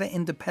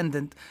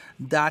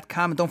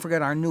NevadaIndependent.com. And don't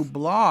forget our new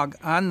blog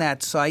on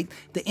that site,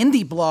 the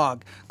Indie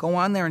blog. Go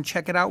on there and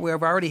check it out. We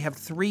already have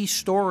 3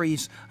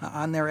 stories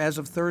on there as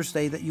of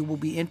Thursday that you will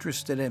be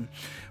interested in.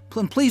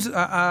 Please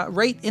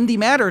rate Indie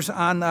Matters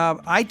on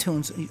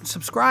iTunes.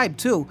 Subscribe,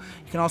 too.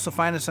 You can also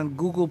find us on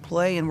Google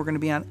Play, and we're going to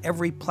be on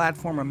every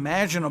platform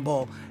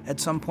imaginable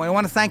at some point. I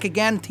want to thank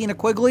again Tina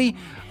Quigley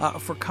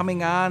for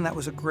coming on. That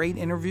was a great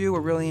interview. I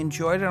really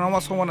enjoyed it. And I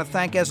also want to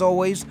thank, as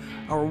always,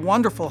 our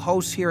wonderful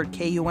hosts here at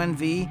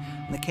KUNV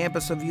on the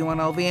campus of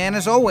UNLV. And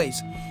as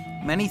always,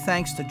 many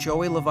thanks to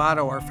Joey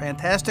Lovato, our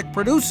fantastic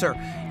producer.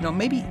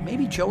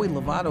 Maybe Joey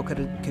Lovato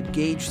could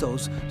gauge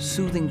those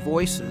soothing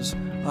voices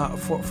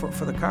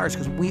for the cars,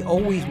 because we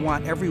always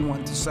want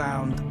everyone to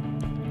sound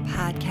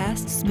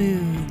podcast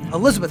smooth.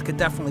 Elizabeth could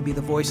definitely be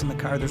the voice in the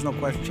car. There's no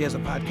question. She has a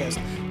podcast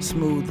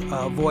smooth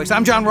voice.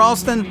 I'm John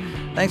Ralston.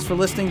 Thanks for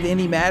listening to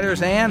Indie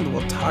Matters, and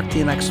we'll talk to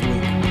you next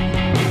week.